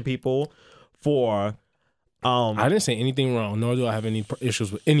start punishing people for... I didn't say anything wrong, nor do I have any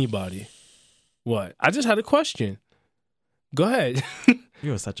issues with anybody. What? I just had a question. Go ahead.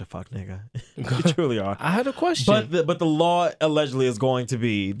 You are such a fuck nigga. You truly are. I had a question. But the law allegedly is going to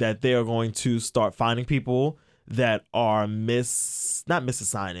be that they are going to start finding people that are not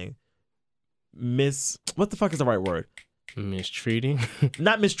misassigning. What the fuck is the right word? Mistreating?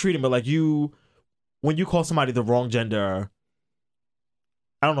 Not mistreating, but like when you call somebody the wrong gender,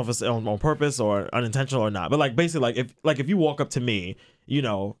 I don't know if it's on purpose or unintentional or not, but like basically if you walk up to me,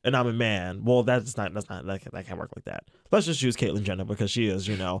 and I'm a man, well that can't work like that. Let's just use Caitlyn Jenner because she is,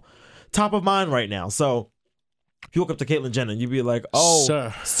 top of mind right now. So if you walk up to Caitlyn Jenner, you'd be like,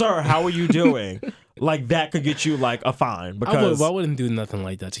 "Oh, sir, how are you doing?" Like that could get you like a fine because I wouldn't do nothing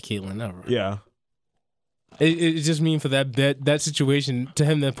like that to Caitlyn ever. Yeah. It just mean for that situation to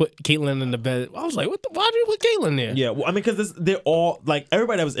him that put Caitlyn in the bed. I was like, what? Why did you put Caitlyn there? Yeah, well, I mean, because they're all like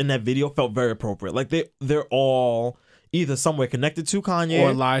everybody that was in that video felt very appropriate. Like they're all either somewhere connected to Kanye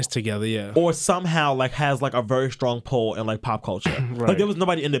or lies together, yeah, or somehow like has like a very strong pull in like pop culture. Right. Like there was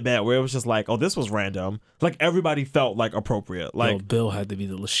nobody in the bed where it was just like, oh, this was random. Like everybody felt like appropriate. Like Bill had to be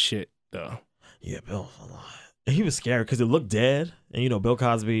the shit though. Yeah, Bill was a lot. And he was scary because it looked dead, and you know Bill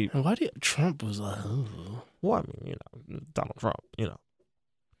Cosby. And why did Trump was like, ooh. Well, I mean, you know, Donald Trump, you know.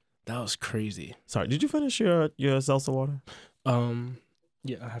 That was crazy. Sorry, did you finish your seltzer water?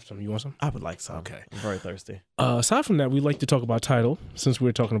 Yeah, I have some. You want some? I would like some. Okay. I'm very thirsty. Aside from that, we like to talk about Tidal, since we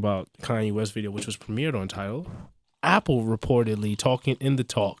were talking about Kanye West video, which was premiered on Tidal. Apple reportedly talking in the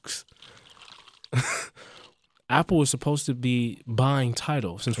talks. Apple was supposed to be buying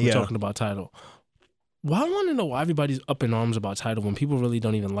Tidal, since we're talking about Tidal. Well, I want to know why everybody's up in arms about Tidal when people really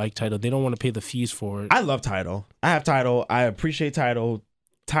don't even like Tidal. They don't want to pay the fees for it. I love Tidal. I have Tidal. I appreciate Tidal.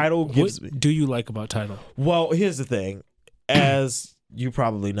 Tidal gives. What do you like about Tidal? Well, here's the thing. As you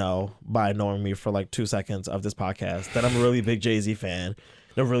probably know by knowing me for like 2 seconds of this podcast, that I'm a really big Jay-Z fan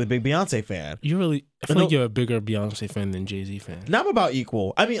and a really big Beyonce fan. I feel like you're a bigger Beyonce fan than Jay-Z fan. Now I'm about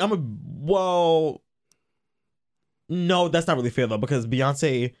equal. I mean, no, that's not really fair though, because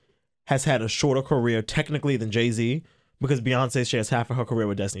Beyonce has had a shorter career technically than Jay-Z, because Beyonce shares half of her career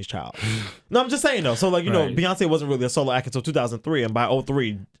with Destiny's Child. No, I'm just saying though. So like, you know, Beyonce wasn't really a solo act until 2003, and by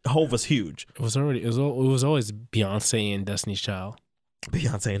 2003, Hove was huge. It was always Beyonce and Destiny's Child.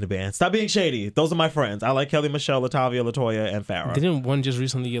 Beyonce in the band. Stop being shady. Those are my friends. I like Kelly, Michelle, Latavia, Latoya, and Farrah. Didn't one just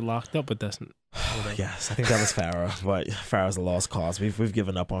recently get locked up? But that's yes, I think that was Farrah. But Farrah's a lost cause. We've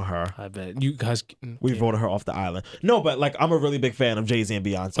given up on her. I bet you guys. We voted her off the island. No, but like I'm a really big fan of Jay-Z and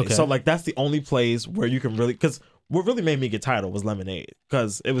Beyonce. Okay. So like that's the only place where you can really, because what really made me get Tidal was Lemonade,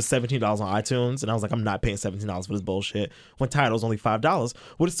 because it was $17 on iTunes, and I was like, I'm not paying $17 for this bullshit when Tidal's only $5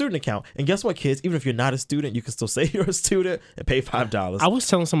 with a student account. And guess what, kids? Even if you're not a student, you can still say you're a student and pay $5. I was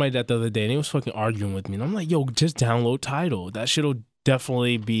telling somebody that the other day, and they was fucking arguing with me, and I'm like, yo, just download Tidal. That shit'll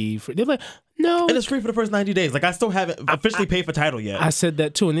definitely be free. They're like, no, and it's free for the first 90 days. Like I still haven't officially paid for Tidal yet. I said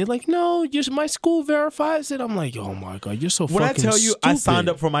that too, and they're like, no, my school verifies it. I'm like, oh my god, you're so fucking stupid. When I tell you, I signed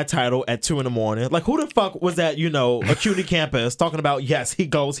up for my Tidal at 2 a.m. Like who the fuck was that? You know, a CUNY campus talking about yes, he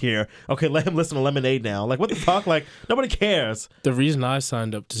goes here. Okay, let him listen to Lemonade now. Like what the fuck? Like nobody cares. The reason I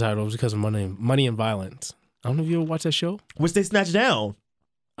signed up to Tidal was because of Money and Violence. I don't know if you ever watched that show, which they snatched down.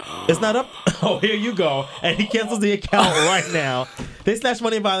 It's not up. Oh, here you go. And he cancels the account right now. They snatched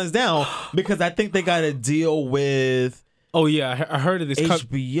Money and Violence down because I think they got a deal with. Oh yeah, I heard of this.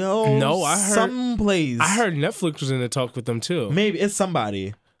 HBO. No, I heard someplace. I heard Netflix was in the talk with them too. Maybe it's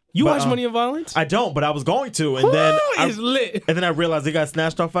somebody. You watch Money and Violence? I don't, but I was going to, and then it's lit. And then I realized they got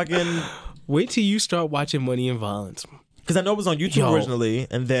snatched off fucking. Wait till you start watching Money and Violence, because I know it was on YouTube originally,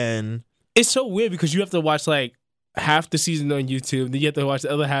 and then it's so weird because you have to watch like half the season on YouTube, then you have to watch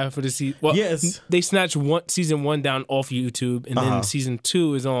the other half of the season. Well, yes, they snatched season 1 down off YouTube, and then season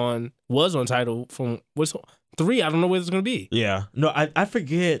 2 was on Tidal from what's 3. I don't know where it's gonna be. Yeah, no, I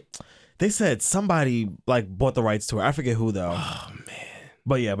forget. They said somebody like bought the rights to it. I forget who though. Oh man.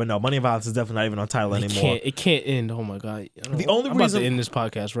 But yeah, but no, Money and Violence is definitely not even on Tidal anymore. It can't end. Oh my god! The only I'm reason about to end this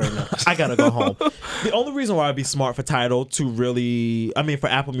podcast right now. I gotta go home. The only reason why it'd be smart for Tidal to really, I mean, for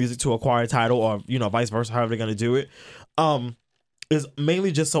Apple Music to acquire Tidal, or you know, vice versa, however they're gonna do it, is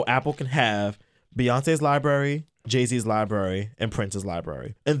mainly just so Apple can have Beyonce's library, Jay-Z's library, and Prince's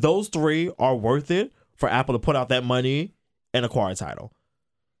library, and those 3 are worth it for Apple to put out that money and acquire Tidal,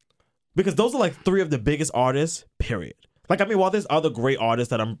 because those are like 3 of the biggest artists. Period. Like, I mean, while there's other great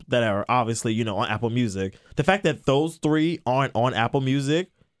artists that are obviously, you know, on Apple Music, the fact that those 3 aren't on Apple Music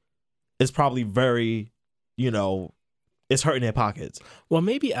is probably very, you know, it's hurting their pockets. Well,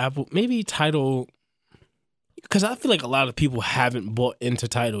 maybe Tidal, because I feel like a lot of people haven't bought into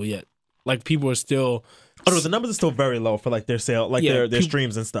Tidal yet. Like, people are still... Oh, no, the numbers are still very low for, like, their sale, like, their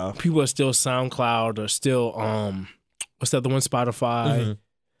streams and stuff. People are still SoundCloud or still, what's the other one, Spotify.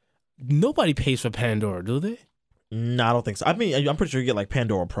 Mm-hmm. Nobody pays for Pandora, do they? No, I don't think so. I mean, I'm pretty sure you get like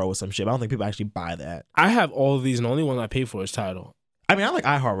Pandora Pro or some shit. But I don't think people actually buy that. I have all of these, and the only one I pay for is Tidal. I mean, I like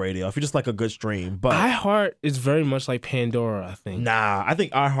iHeartRadio if you just like a good stream. But iHeart is very much like Pandora, I think. Nah, I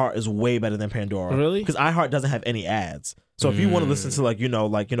think iHeart is way better than Pandora. Really? Because iHeart doesn't have any ads. So if you want to listen to like you know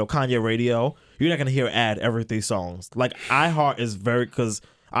Kanye radio, you're not gonna hear an ad every 3 songs. Like iHeart is because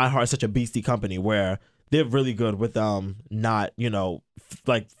iHeart is such a beastie company where they're really good with not,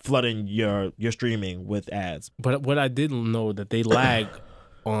 like flooding your streaming with ads. But what I did know that they lag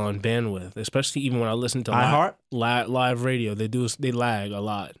on bandwidth, especially even when I listen to live radio. They lag a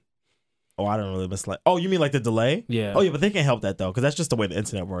lot. Oh, I don't really miss like. Oh, you mean like the delay? Yeah. Oh, yeah, but they can't help that though, because that's just the way the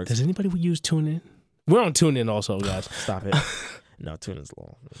internet works. Does anybody use TuneIn? We're on TuneIn also, guys. Stop it. No, TuneIn's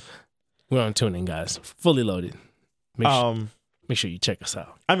long. We're on TuneIn, guys. Fully loaded. Make sure you check us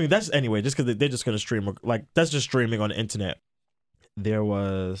out. I mean, that's anyway, just because they're just going to stream. Like, that's just streaming on the internet. There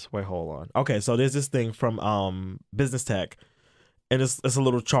was... Wait, hold on. Okay, so there's this thing from Business Tech, and it's a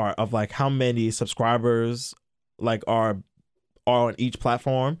little chart of, like, how many subscribers, like, are on each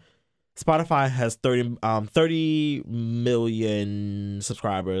platform. Spotify has 30 million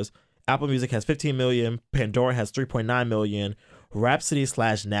subscribers. Apple Music has 15 million. Pandora has 3.9 million. Rhapsody /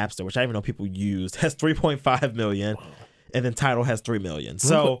 Napster, which I even know people used, has 3.5 million. And then Tidal has 3 million.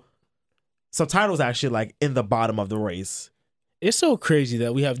 So Tidal's actually like in the bottom of the race. It's so crazy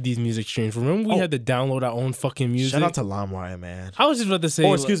that we have these music streams. Remember we had to download our own fucking music? Shout out to LimeWire, man. I was just about to say...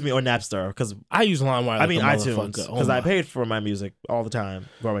 Or excuse me, or Napster. Because I use LimeWire like iTunes. Because I paid for my music all the time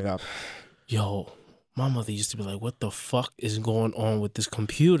growing up. Yo, my mother used to be like, what the fuck is going on with this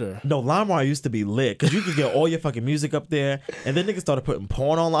computer? No, LimeWire used to be lit. Because you could get all your fucking music up there. And then niggas started putting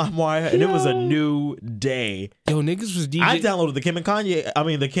porn on LimeWire. And it was a new day. Yo, niggas was DJing. I downloaded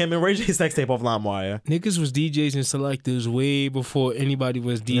the Kim and Ray J sex tape off LimeWire. Niggas was DJs and selectors way before anybody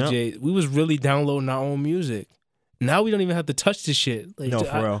was DJ. Yep. We was really downloading our own music. Now we don't even have to touch this shit. Like, no,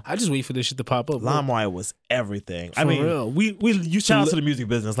 for real. I just wait for this shit to pop up. LimeWire was everything. For real. We used shout out to the music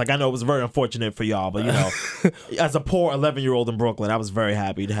business. Like, I know it was very unfortunate for y'all, but as a poor 11-year-old in Brooklyn, I was very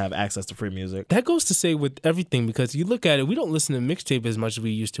happy to have access to free music. That goes to say with everything, because you look at it, we don't listen to mixtape as much as we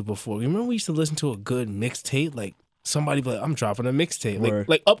used to before. Remember we used to listen to a good mixtape? Like, somebody be like, I'm dropping a mixtape.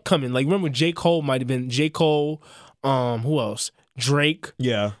 Like upcoming. Like, remember J. Cole might have been J. Cole, who else? Drake.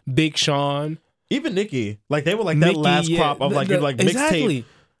 Yeah. Big Sean. Even Nicki, like they were like that last crop of like mixtape. Exactly.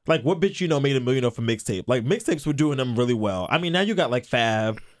 Like what bitch made $1 million for mixtape? Like mixtapes were doing them really well. I mean, now you got like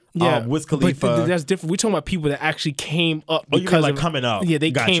Fab, Wiz Khalifa. But that's different. We're talking about people that actually came up because of coming up. Yeah,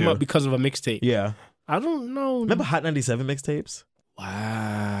 they came up because of a mixtape. Yeah, I don't know. Remember Hot 97 mixtapes?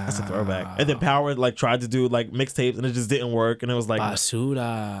 Wow, that's a throwback. And then Power like tried to do like mixtapes and it just didn't work. And it was like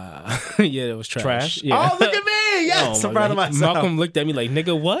Basuda. Yeah, it was trash. Yeah. Oh, look at me! Yes, I'm proud of myself. Malcolm looked at me like,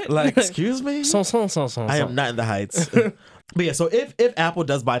 nigga, what? Like, excuse me? I am not in the heights. But yeah, so if Apple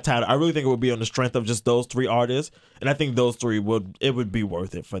does buy Tidal, I really think it would be on the strength of just those 3 artists, and I think those 3 would be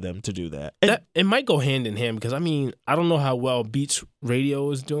worth it for them to do that. It might go hand in hand because I mean I don't know how well Beats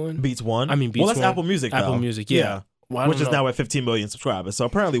Radio is doing. Beats One. I mean Beats One. Well, that's Apple Music. Apple Music, yeah. Well, which is now at 15 million subscribers, so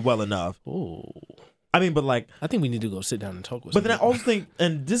apparently well enough. Ooh. I mean, but like, I think we need to go sit down and talk with. But then I also think,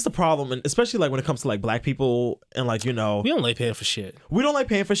 and this is the problem, and especially like when it comes to like black people and like we don't like paying for shit. We don't like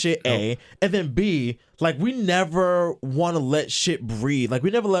paying for shit. A, and then B, like we never want to let shit breathe. Like we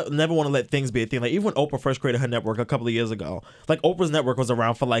never want to let things be a thing. Like even when Oprah first created her network a couple of years ago, like Oprah's network was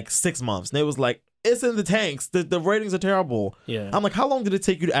around for like 6 months, and it was like it's in the tanks. The ratings are terrible. Yeah, I'm like, how long did it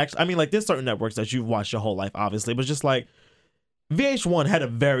take you to actually? I mean, like there's certain networks that you've watched your whole life, obviously, but just like. VH1 had a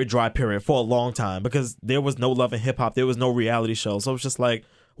very dry period for a long time because there was no Love and Hip Hop, there was no reality show, so it's just like,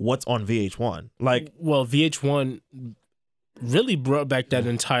 what's on VH1? Like, well, VH1 really brought back that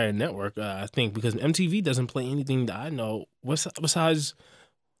entire network, I think, because MTV doesn't play anything that I know besides.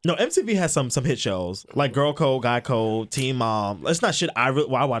 No, MTV has some hit shows like Girl Code, Guy Code, Teen Mom. It's not shit. I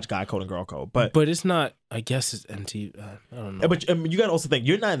watch Guy Code and Girl Code, but it's not. I guess it's MTV. I don't know. But you gotta also think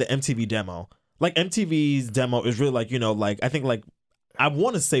you're not in the MTV demo. Like MTV's demo is really like, like I think like I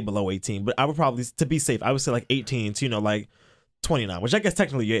want to say below 18, but I would probably, to be safe, I would say like 18 to like 29, which I guess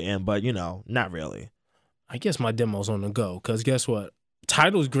technically you're in, but not really. I guess my demo's on the go because guess what?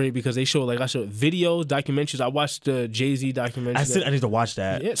 Tidal's great because they show I showed videos, documentaries. I watched the Jay-Z documentary. I need to watch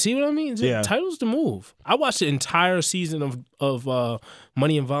that. Yeah, see what I mean? Yeah. Tidal's the move. I watched the entire season of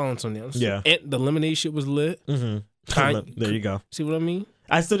Money and Violence on there. Yeah. And the Lemonade shit was lit. Mm-hmm. There you go. See what I mean?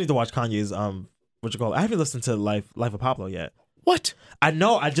 I still need to watch Kanye's I haven't listened to Life of Pablo yet. What? I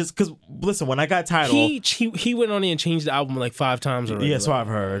know. Because listen, when I got Tidal, he went on there and changed the album like 5 times already. Yeah, so I've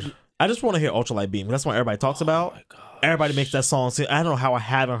heard. I just want to hear Ultralight Beam. That's what everybody talks about. My God. Everybody makes that song. I don't know how I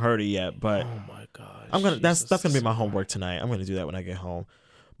haven't heard it yet, but oh my God, I'm gonna. That's gonna be my homework tonight. I'm gonna do that when I get home.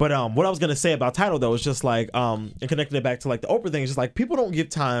 But what I was gonna say about Tidal though is just like and connecting it back to like the Oprah thing is just like people don't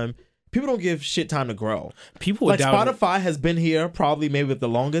give shit time to grow. People like Spotify has been here probably maybe the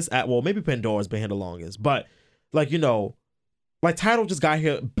longest. Maybe Pandora's been here the longest, but like like Tidal just got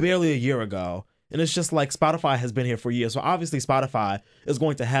here barely a year ago, and it's just like Spotify has been here for years. So obviously Spotify is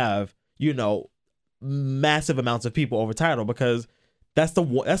going to have massive amounts of people over Tidal because that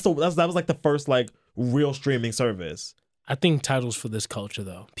was like the first like real streaming service. I think Tidal's for this culture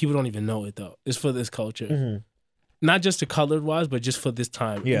though. People don't even know it though. It's for this culture. Mm-hmm. Not just the colored wise, but just for this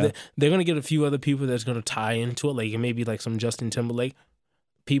time. Yeah. They're going to get a few other people that's going to tie into it. Like maybe like some Justin Timberlake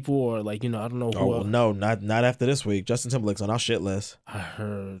people or like, I don't know who. Oh, well, no, not after this week. Justin Timberlake's on our shit list. I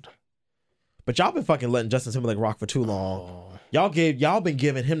heard. But y'all been fucking letting Justin Timberlake rock for too long. Oh. Y'all been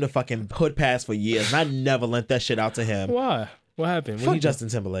giving him the fucking hood pass for years, and I never lent that shit out to him. Why? What happened? Fuck Justin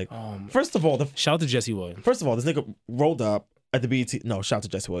Timberlake. First of all, shout out to Jesse Williams. First of all, this nigga rolled up at the BET. No, shout out to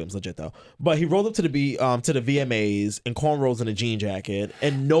Jesse Williams, legit though. But he rolled up to the VMAs in cornrows and a jean jacket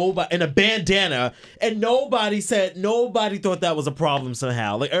and a bandana, and nobody thought that was a problem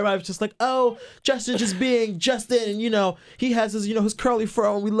somehow. Like everybody was just like, oh, Justin just being Justin, and he has his his curly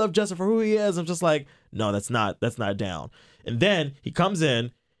fro, and we love Justin for who he is. I'm just like, no, that's not down. And then he comes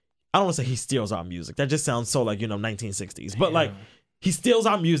in. I don't want to say he steals our music. That just sounds so like 1960s. But like he steals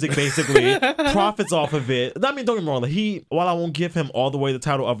our music basically, profits off of it. I mean, don't get me wrong. While I won't give him all the way the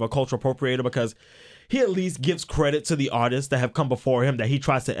title of a cultural appropriator because he at least gives credit to the artists that have come before him that he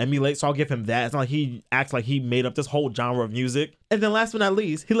tries to emulate. So I'll give him that. It's not like he acts like he made up this whole genre of music. And then last but not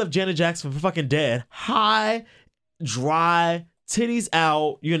least, he left Janet Jackson for fucking dead. High, dry, titties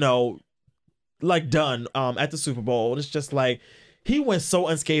out, like done at the Super Bowl. And it's just like he went so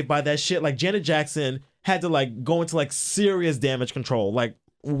unscathed by that shit. Like Janet Jackson had to like go into like serious damage control like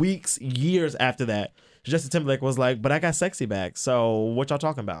weeks, years after that. Justin Timberlake was like, but I got sexy back. So what y'all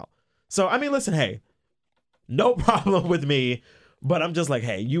talking about? So I mean, listen, hey, no problem with me, but I'm just like,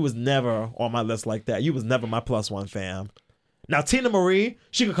 hey, you was never on my list like that. You was never my +1 fam. Now Tina Marie,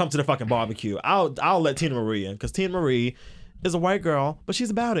 she could come to the fucking barbecue. I'll let Tina Marie in because Tina Marie is a white girl, but she's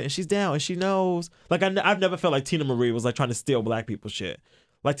about it and she's down and she knows. Like I've never felt like Tina Marie was like trying to steal black people's shit.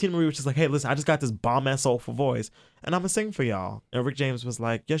 Like Tina Marie was just like, hey, listen, I just got this bomb ass soulful voice and I'm gonna sing for y'all. And Rick James was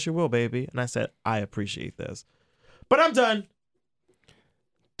like, yes, you will, baby. And I said, I appreciate this. But I'm done.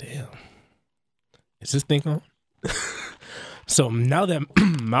 Damn. Is this thing on? So now that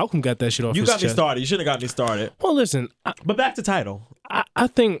Malcolm got that shit off his chest. You got me started. You shouldn't have got me started. Well, listen. But back to Tidal. I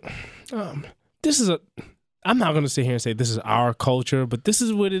think this is I'm not going to sit here and say this is our culture, but this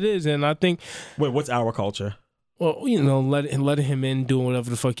is what it is. And I think... Wait, what's our culture? Well, letting him in, doing whatever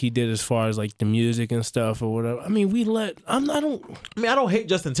the fuck he did as far as like the music and stuff or whatever. I mean, I don't hate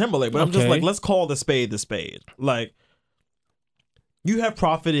Justin Timberlake, but I'm just like, let's call the spade. Like, you have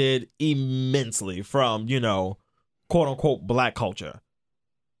profited immensely from, quote unquote, black culture.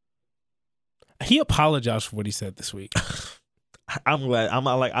 He apologized for what he said this week. I'm glad.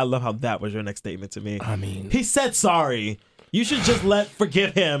 I love how that was your next statement to me. I mean, he said sorry. You should just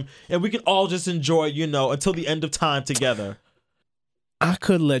forgive him, and we can all just enjoy, until the end of time together. I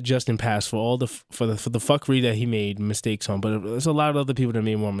could let Justin pass for all for the fuckery that he made mistakes on, but there's a lot of other people that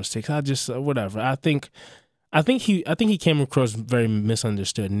made more mistakes. I just whatever. I think he came across very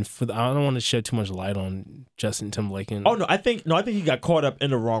misunderstood, and I don't want to shed too much light on Justin Timberlake. I think he got caught up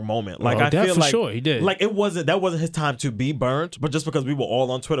in the wrong moment. Like I feel for like sure he did. Like that wasn't his time to be burnt. But just because we were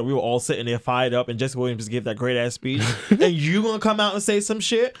all on Twitter, we were all sitting there fired up, and Jesse Williams just gave that great ass speech, and you gonna come out and say some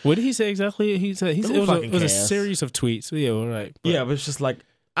shit? What did he say exactly? He said it was a series of tweets. Yeah, right. But, yeah, but it's just like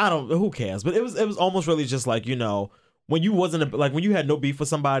who cares? But it was almost really just like when you when you had no beef with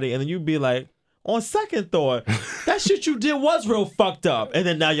somebody, and then you'd be like, on second thought, that shit you did was real fucked up. And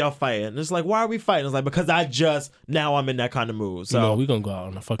then now y'all fighting. And it's like, why are we fighting? It's like, because now I'm in that kind of mood. So no, we gonna go out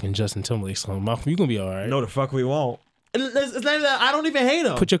on a fucking Justin Timberlake song. Malcolm, you gonna be all right. No, the fuck we won't. And it's not even that, I don't even hate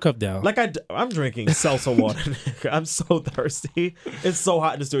him. Put your cup down. Like I'm drinking seltzer water. I'm so thirsty. It's so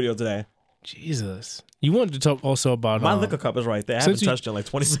hot in the studio today. Jesus. You wanted to talk also about... My liquor cup is right there. I haven't touched it in like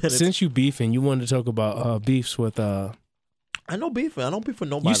 20 minutes. Since you beefing, you wanted to talk about beefs with... I don't beef with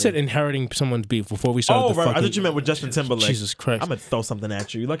nobody. You said inheriting someone's beef before we started. Oh, right. I thought you meant with Justin Timberlake. Jesus Christ! I'm gonna throw something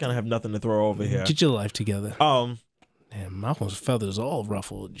at you. You're lucky I don't have nothing to throw over here. Get your life together. Damn, Malcolm's feathers all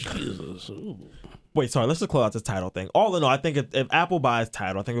ruffled. Jesus. Ooh. Wait, sorry. Let's just close out this Tidal thing. All in all, I think if Apple buys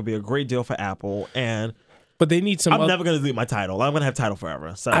Tidal, I think it would be a great deal for Apple. But they need some. I'm never gonna delete my Tidal. I'm gonna have Tidal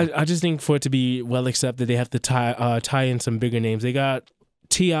forever. So I just think for it to be well accepted, they have to tie in some bigger names. They got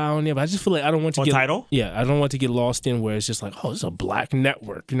T.I. on there, but I just feel like I don't want to get Tidal. Yeah, I don't want to get lost in where it's just like, oh, it's a black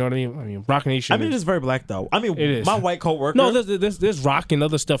network. You know what I mean? I mean, Rock Nation. I mean, it's very black though. I mean, it is. My white coworker. No, there's rock and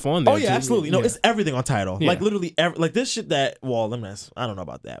other stuff on there. Oh yeah, too. absolutely. No, it's everything on Tidal. Yeah. Like literally, like this shit that. Well, I don't know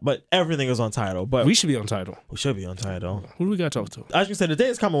about that, but everything is on Tidal. But we should be on Tidal. We should be on Tidal. Who do we got to talk to? I was gonna say the day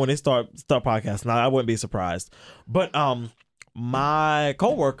is coming when they start podcasting. I wouldn't be surprised. But my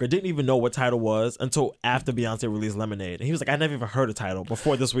coworker didn't even know what Tidal was until after Beyonce released Lemonade, and he was like, "I never even heard of Tidal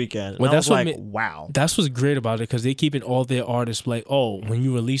before this weekend." And Well, I was that's what like, "Wow." That's what's great about it, because they keep it all their artists like, oh, when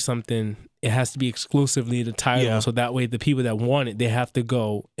you release something, it has to be exclusively the Tidal. Yeah. So that way, the people that want it, they have to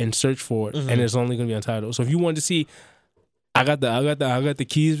go and search for it, and it's only going to be on Tidal. So if you want to see, I got the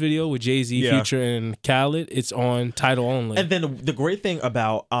Keys video with Jay-Z featuring Khaled. It's on Tidal only. And then the great thing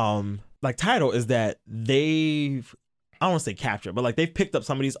about like Tidal is that they've, I don't want to say captured, but like they've picked up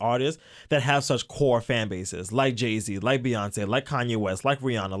some of these artists that have such core fan bases, like Jay-Z, like Beyonce, like Kanye West, like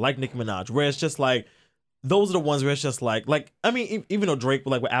Rihanna, like Nicki Minaj, where it's just like, those are the ones where it's just like, I mean, even though Drake,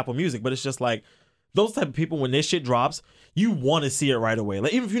 like with Apple Music, but it's just like, those type of people, when this shit drops, you want to see it right away.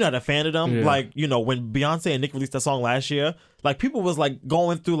 Like, even if you're not a fan of them, like, you know, when Beyonce and Nick released that song last year, like, people was like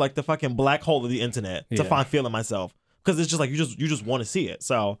going through like the fucking black hole of the internet to find Feeling Myself. Because it's just like, you just want to see it.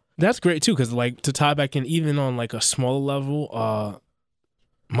 So that's great too, because like, to tie back in, even on like a smaller level,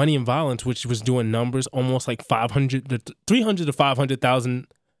 Money and Violence, which was doing numbers almost like 300 to 500,000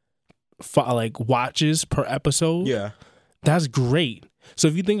 like watches per episode. yeah. That's great. So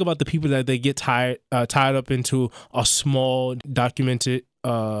if you think about the people that they get tied up into a small documented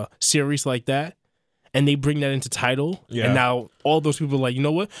series like that, and they bring that into Tidal, and now all those people are like, you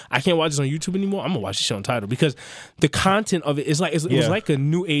know what? I can't watch this on YouTube anymore. I'm gonna watch this shit on Tidal, because the content of it is like, it was like a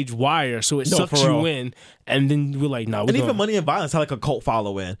new age Wire. So it sucks you in, and then we're like, nah. And even Money and Violence had like a cult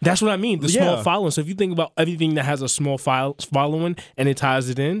following. That's what I mean. The small following. So if you think about everything that has a small following and it ties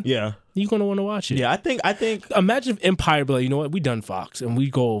it in, you're gonna want to watch it. Yeah, I think. Imagine if Empire be like, you know what? We done Fox, and we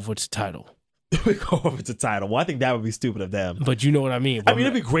go over to Tidal. We go over to Tidal. Well, I think that would be stupid of them. But you know what I mean. I mean,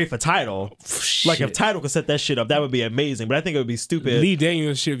 it'd be great for Tidal. Like, if Tidal could set that shit up, that would be amazing. But I think it would be stupid. Lee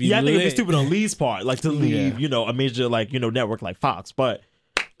Daniels should be. I think it'd be stupid on Lee's part, like to leave, you know, a major like, you know, network like Fox. But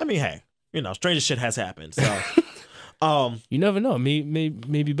I mean, hey, you know, stranger shit has happened. So, you never know.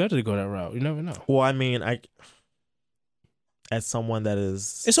 Maybe better to go that route. You never know. Well, I mean, as someone that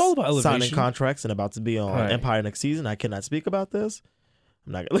is, it's all about elevation. Signing contracts and about to be on Empire next season, I cannot speak about this.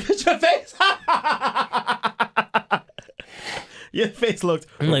 I'm not gonna look at your face. Your face looked.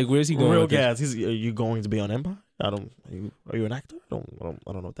 I'm like, where's he going? Real gas. Are you going to be on Empire? Are you an actor? I don't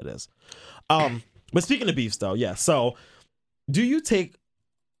know what that is. But speaking of beefs, though, So, do you take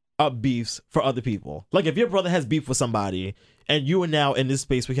up beefs for other people? Like, if your brother has beef with somebody, and you are now in this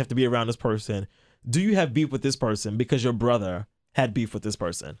space where you have to be around this person, do you have beef with this person because your brother had beef with this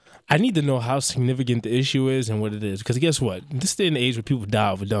person? I need to know how significant the issue is and what it is. Because guess what? This day and age where people die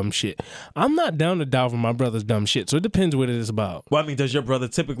over dumb shit. I'm not down to die over my brother's dumb shit. So it depends what it is about. Well, I mean, does your brother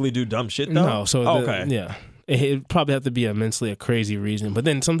typically do dumb shit though? No. So yeah, it'd probably have to be a crazy reason. But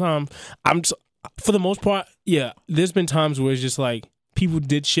then sometimes for the most part, there's been times where it's just like people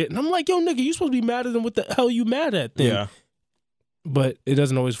did shit, and I'm like, yo, nigga, you supposed to be mad at them. What the hell you mad at then? Yeah. But it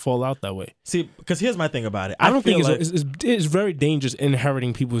doesn't always fall out that way. See, because here's my thing about it. I don't think it's very dangerous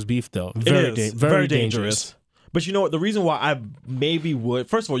inheriting people's beef, though. Very dangerous. But you know what? The reason why I maybe would,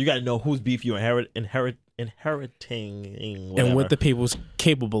 first of all, you got to know whose beef you inheriting, whatever. And what the people's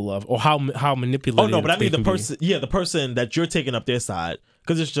capable of, or how manipulative. Oh no, but I mean the person that you're taking up their side,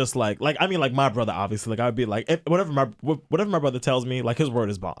 because it's just like I mean, like my brother, obviously, like I'd be like, whatever my brother tells me, like his word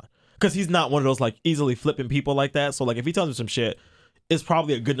is bond. Because he's not one of those like easily flipping people like that. So like if he tells me some shit, it's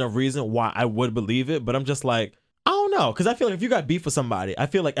probably a good enough reason why I would believe it. But I'm just like, I don't know. Because I feel like if you got beef with somebody, I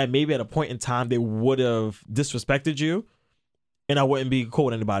feel like maybe at a point in time they would have disrespected you, and I wouldn't be cool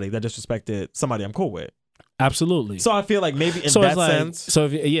with anybody that disrespected somebody I'm cool with. Absolutely. So I feel like maybe in that sense. So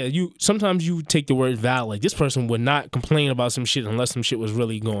you sometimes you take the word valid. Like this person would not complain about some shit unless some shit was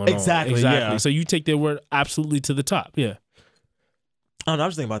really going on. Exactly. Yeah. So you take their word absolutely to the top. Yeah. I don't know. I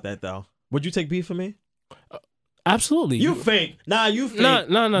was thinking about that though. Would you take beef for me? Absolutely. You fake. Nah, you fake.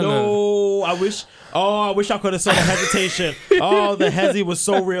 No. I wish I could have saw the hesitation. Oh, the hezzy was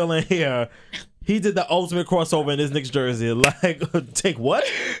so real in here. He did the ultimate crossover in his Knicks jersey. Like, take what?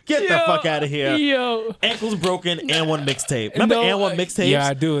 Get the fuck out of here. Yo. Ankles broken and one mixtape. Remember and one mixtapes? Yeah,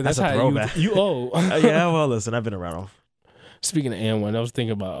 I do. That's a throwback. You owe. Yeah, well, listen, I've been around. Speaking of and one, I was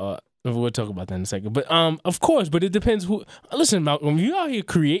thinking about we'll talk about that in a second. But of course, but it depends who. Listen, Malcolm, you out here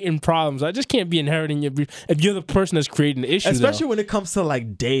creating problems. I just can't be inheriting your. If you're the person that's creating the issue, especially when it comes to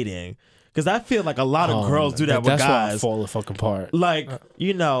like dating, because I feel like a lot of girls do that with guys. That's why I fall the fuck apart. Like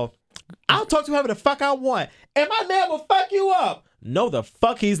I'll talk to whoever the fuck I want, and my man will fuck you up. No, the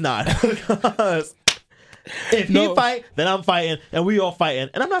fuck he's not. Because if he fight, then I'm fighting, and we all fighting,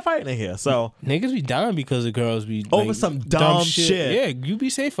 and I'm not fighting in here. So niggas be dying because the girls be over some dumb shit. Yeah, you be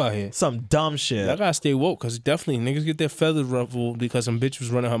safe out here. Some dumb shit. I gotta stay woke because definitely niggas get their feathers ruffled because some bitch was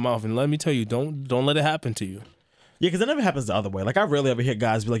running her mouth. And let me tell you, don't let it happen to you. Yeah, because it never happens the other way. Like, I rarely ever hear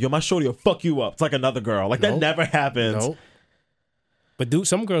guys be like, yo, my shorty will fuck you up. It's like another girl. Like, that never happens. Nope. But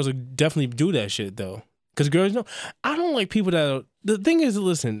some girls would definitely do that shit, though. Because girls know. I don't like people that... The thing is,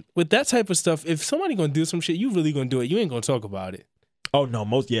 listen, with that type of stuff, if somebody going to do some shit, you really going to do it. You ain't going to talk about it. Oh,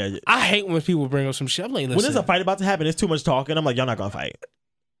 no. Yeah. I hate when people bring up some shit. I'm like, listen. When there's a fight about to happen, it's too much talking. I'm like, y'all not going to fight.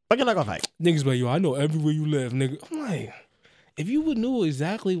 Like, you're not going to fight. Niggas be like, yo, I know everywhere you live, nigga. I'm like... If you would knew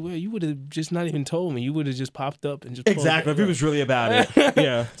exactly where, you would have just not even told me. You would have just popped up and just... Exactly. If he was really about it.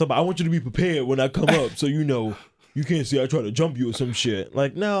 Yeah. So, but I want you to be prepared when I come up so you know you can't say I try to jump you or some shit.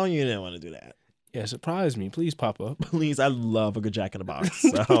 Like, no, you didn't want to do that. Yeah, surprise me. Please pop up. Please, I love a good Jack in the Box.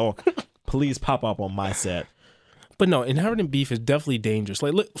 So, please pop up on my set. But no, inheriting beef is definitely dangerous.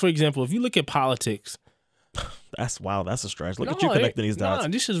 Like, look, for example, if you look at politics... That's a stretch. Look at you connecting these dots. Nah,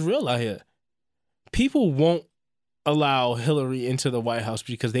 this is real out here. People won't allow Hillary into the White House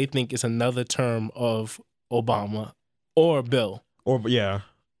because they think it's another term of Obama or Bill. Or, yeah.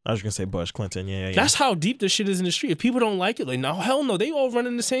 I was going to say Bush, Clinton. Yeah. That's how deep this shit is in the street. If people don't like it, like, no, hell no. They all run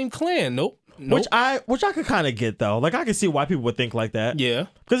in the same clan. Nope. Which I could kind of get, though. Like, I can see why people would think like that. Yeah.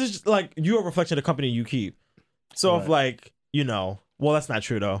 Because it's just, like, you're a reflection of the company you keep. So, if, like, you know... Well, that's not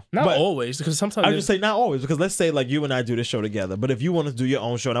true, though. Not always, because sometimes... I would just say not always, because let's say, like, you and I do this show together. But if you want to do your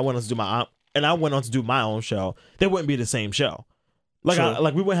own show and I want us to do I went on to do my own show, they wouldn't be the same show.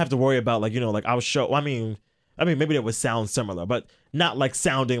 Like, we wouldn't have to worry about, like, you know, like our show. I mean, maybe it would sound similar, but not like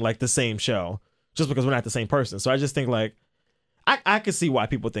sounding like the same show just because we're not the same person. So I just think, like, I could see why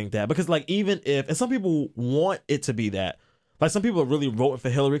people think that, because, like, even if, and some people want it to be that, like, some people are really voting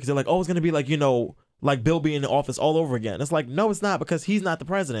for Hillary because they're like, oh, it's going to be like, you know, like Bill being in the office all over again. It's like, no, it's not, because he's not the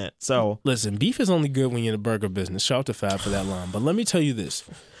president. So listen, beef is only good when you're in the burger business. Shout out to Fab for that line. But let me tell you this.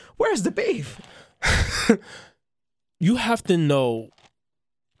 Where's the beef? You have to know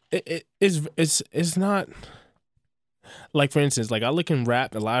it's not like, for instance, like I look in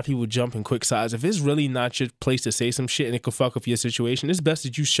rap, a lot of people jump in quick sides. If it's really not your place to say some shit and it could fuck up your situation, it's best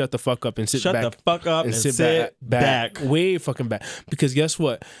that you shut the fuck up and sit back. Shut the fuck up and sit back. Way fucking back. Because guess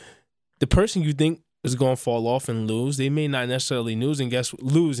what? The person you think is going to fall off and lose, they may not necessarily lose, and guess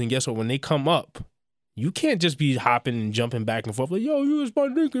what? When they come up, you can't just be hopping and jumping back and forth like, yo, you was my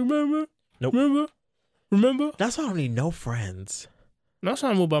nigga, remember? Nope. Remember? That's why I don't need no friends. That's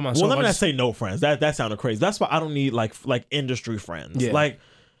why I move by myself. Well, let me not say no friends. That sounded crazy. That's why I don't need like industry friends. Yeah. Like,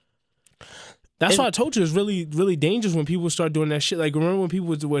 that's why I told you it's really, really dangerous when people start doing that shit. Like, remember when people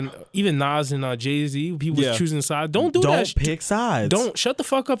was doing, even Nas and Jay-Z, people was choosing sides. Don't do that. Don't pick sides. Don't shut the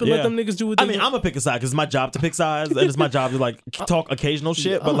fuck up and let them niggas do what they do. I'm gonna pick a side because it's my job to pick sides, and it's my job to like talk occasional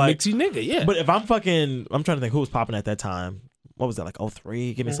shit. But like, mixy nigga, yeah. But if I'm trying to think who was popping at that time. What was that, like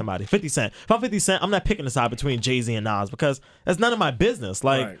 03? Give me somebody. 50 Cent. If I'm 50 Cent, I'm not picking a side between Jay-Z and Nas because that's none of my business.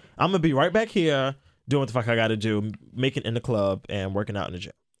 Like, I'm going to be right back here doing what the fuck I got to do, making in the club and working out in the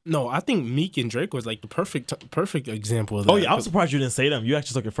gym. No, I think Meek and Drake was like the perfect example of that. Oh, yeah. I'm surprised you didn't say them. You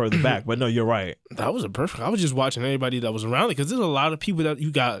actually took it further back. But no, you're right. That was I was just watching anybody that was around it because there's a lot of people that you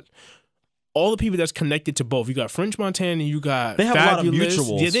got. All the people that's connected to both. You got French Montana and you got They have Fabulous. a lot of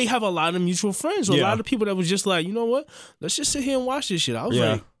mutuals. Yeah, they have a lot of mutual friends. So a lot of people that was just like, you know what? Let's just sit here and watch this shit. I was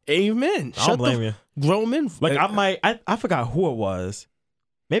like, amen. I don't blame you. Grown men. Like, I forgot who it was.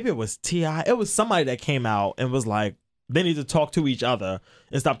 Maybe it was T.I. It was somebody that came out and was like, they need to talk to each other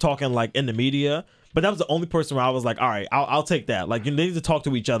and stop talking like in the media. But that was the only person where I was like, all right, I'll take that. Like, you need to talk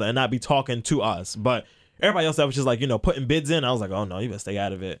to each other and not be talking to us. But everybody else that was just like, you know, putting bids in, I was like, oh no, you better stay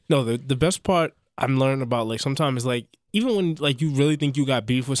out of it. No, the best part I'm learning about, like, sometimes is like, even when like you really think you got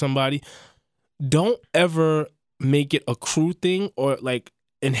beef with somebody, don't ever make it a crew thing or like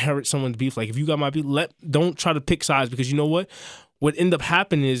inherit someone's beef. Like, if you got my beef, don't try to pick sides, because you know what end up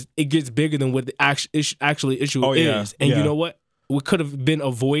happening is it gets bigger than what the actually issue is. And you know what could have been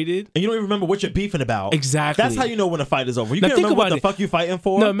avoided. And you don't even remember what you're beefing about. Exactly. That's how you know when a fight is over. You can't remember what the fuck you fighting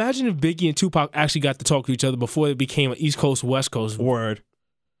for. Now imagine if Biggie and Tupac actually got to talk to each other before it became an East Coast, West Coast. Word.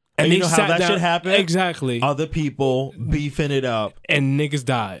 And you they know how that shit happened? Exactly. Other people beefing it up. And niggas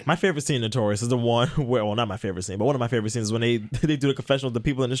died. My favorite scene in Notorious is the one where, well, not my favorite scene, but one of my favorite scenes is when they do the confessional with the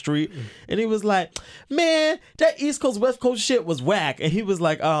people in the street. And he was like, man, that East Coast, West Coast shit was whack. And he was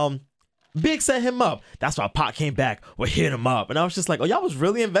like, Big set him up. That's why Pac came back. We hit him up. And I was just like, oh, y'all was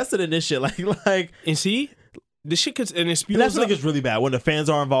really invested in this shit. Like, and see, the shit gets, and it's, and that's when it gets really bad when the fans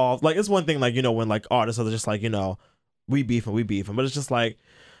are involved. Like, it's one thing, like, you know, when like artists are just like, you know, we beefing, but it's just like,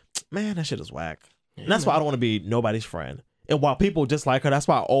 man, that shit is whack. And that's why I don't want to be nobody's friend. And while people dislike her, that's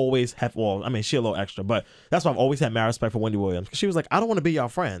why I always have, well, I mean, she a little extra, but that's why I've always had mad respect for Wendy Williams. Because she was like, I don't want to be y'all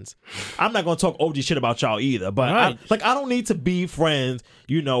friends. I'm not going to talk OG shit about y'all either. But I don't need to be friends,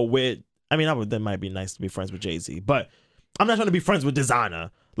 you know, with I mean, that might be nice to be friends with Jay-Z, but I'm not trying to be friends with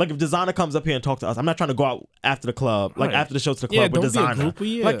Designer. Like, if Designer comes up here and talk to us, I'm not trying to go out after the club, like after the show to the club with Designer.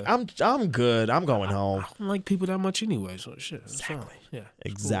 Like, I'm good. I'm going home. I don't like people that much anyway, so shit. Exactly. Yeah.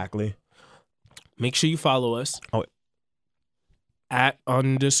 Exactly. Cool. Make sure you follow us. Oh.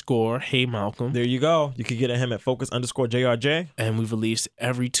 @_Hey Malcolm. There you go. You can get at him at Focus_JRJ. And we release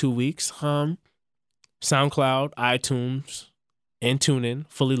every 2 weeks. SoundCloud, iTunes, and TuneIn,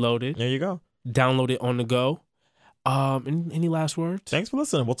 fully loaded. There you go. Download it on the go. Any last words? Thanks for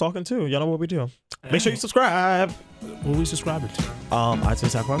listening. We'll talking too. Y'all know what we do. Make sure you subscribe. What are we subscribing to?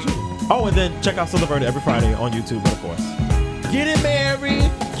 iTunes, SoundCloud. Oh, and then check out Celebrity every Friday on YouTube, of course. Get it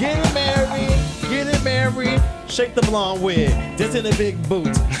married. Get it married. Get it married. Shake the blonde wig. Dent in the big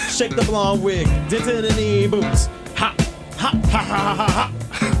boots. Shake the blonde wig. Dent in the knee boots. Ha ha ha ha ha ha.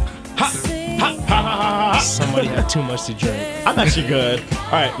 Ha ha ha ha. Somebody had too much to drink. I'm actually good.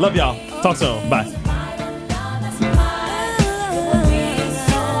 All right, love y'all. Talk soon. Bye.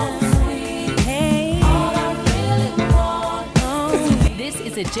 This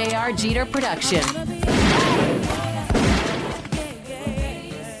is a J.R. Jeter production.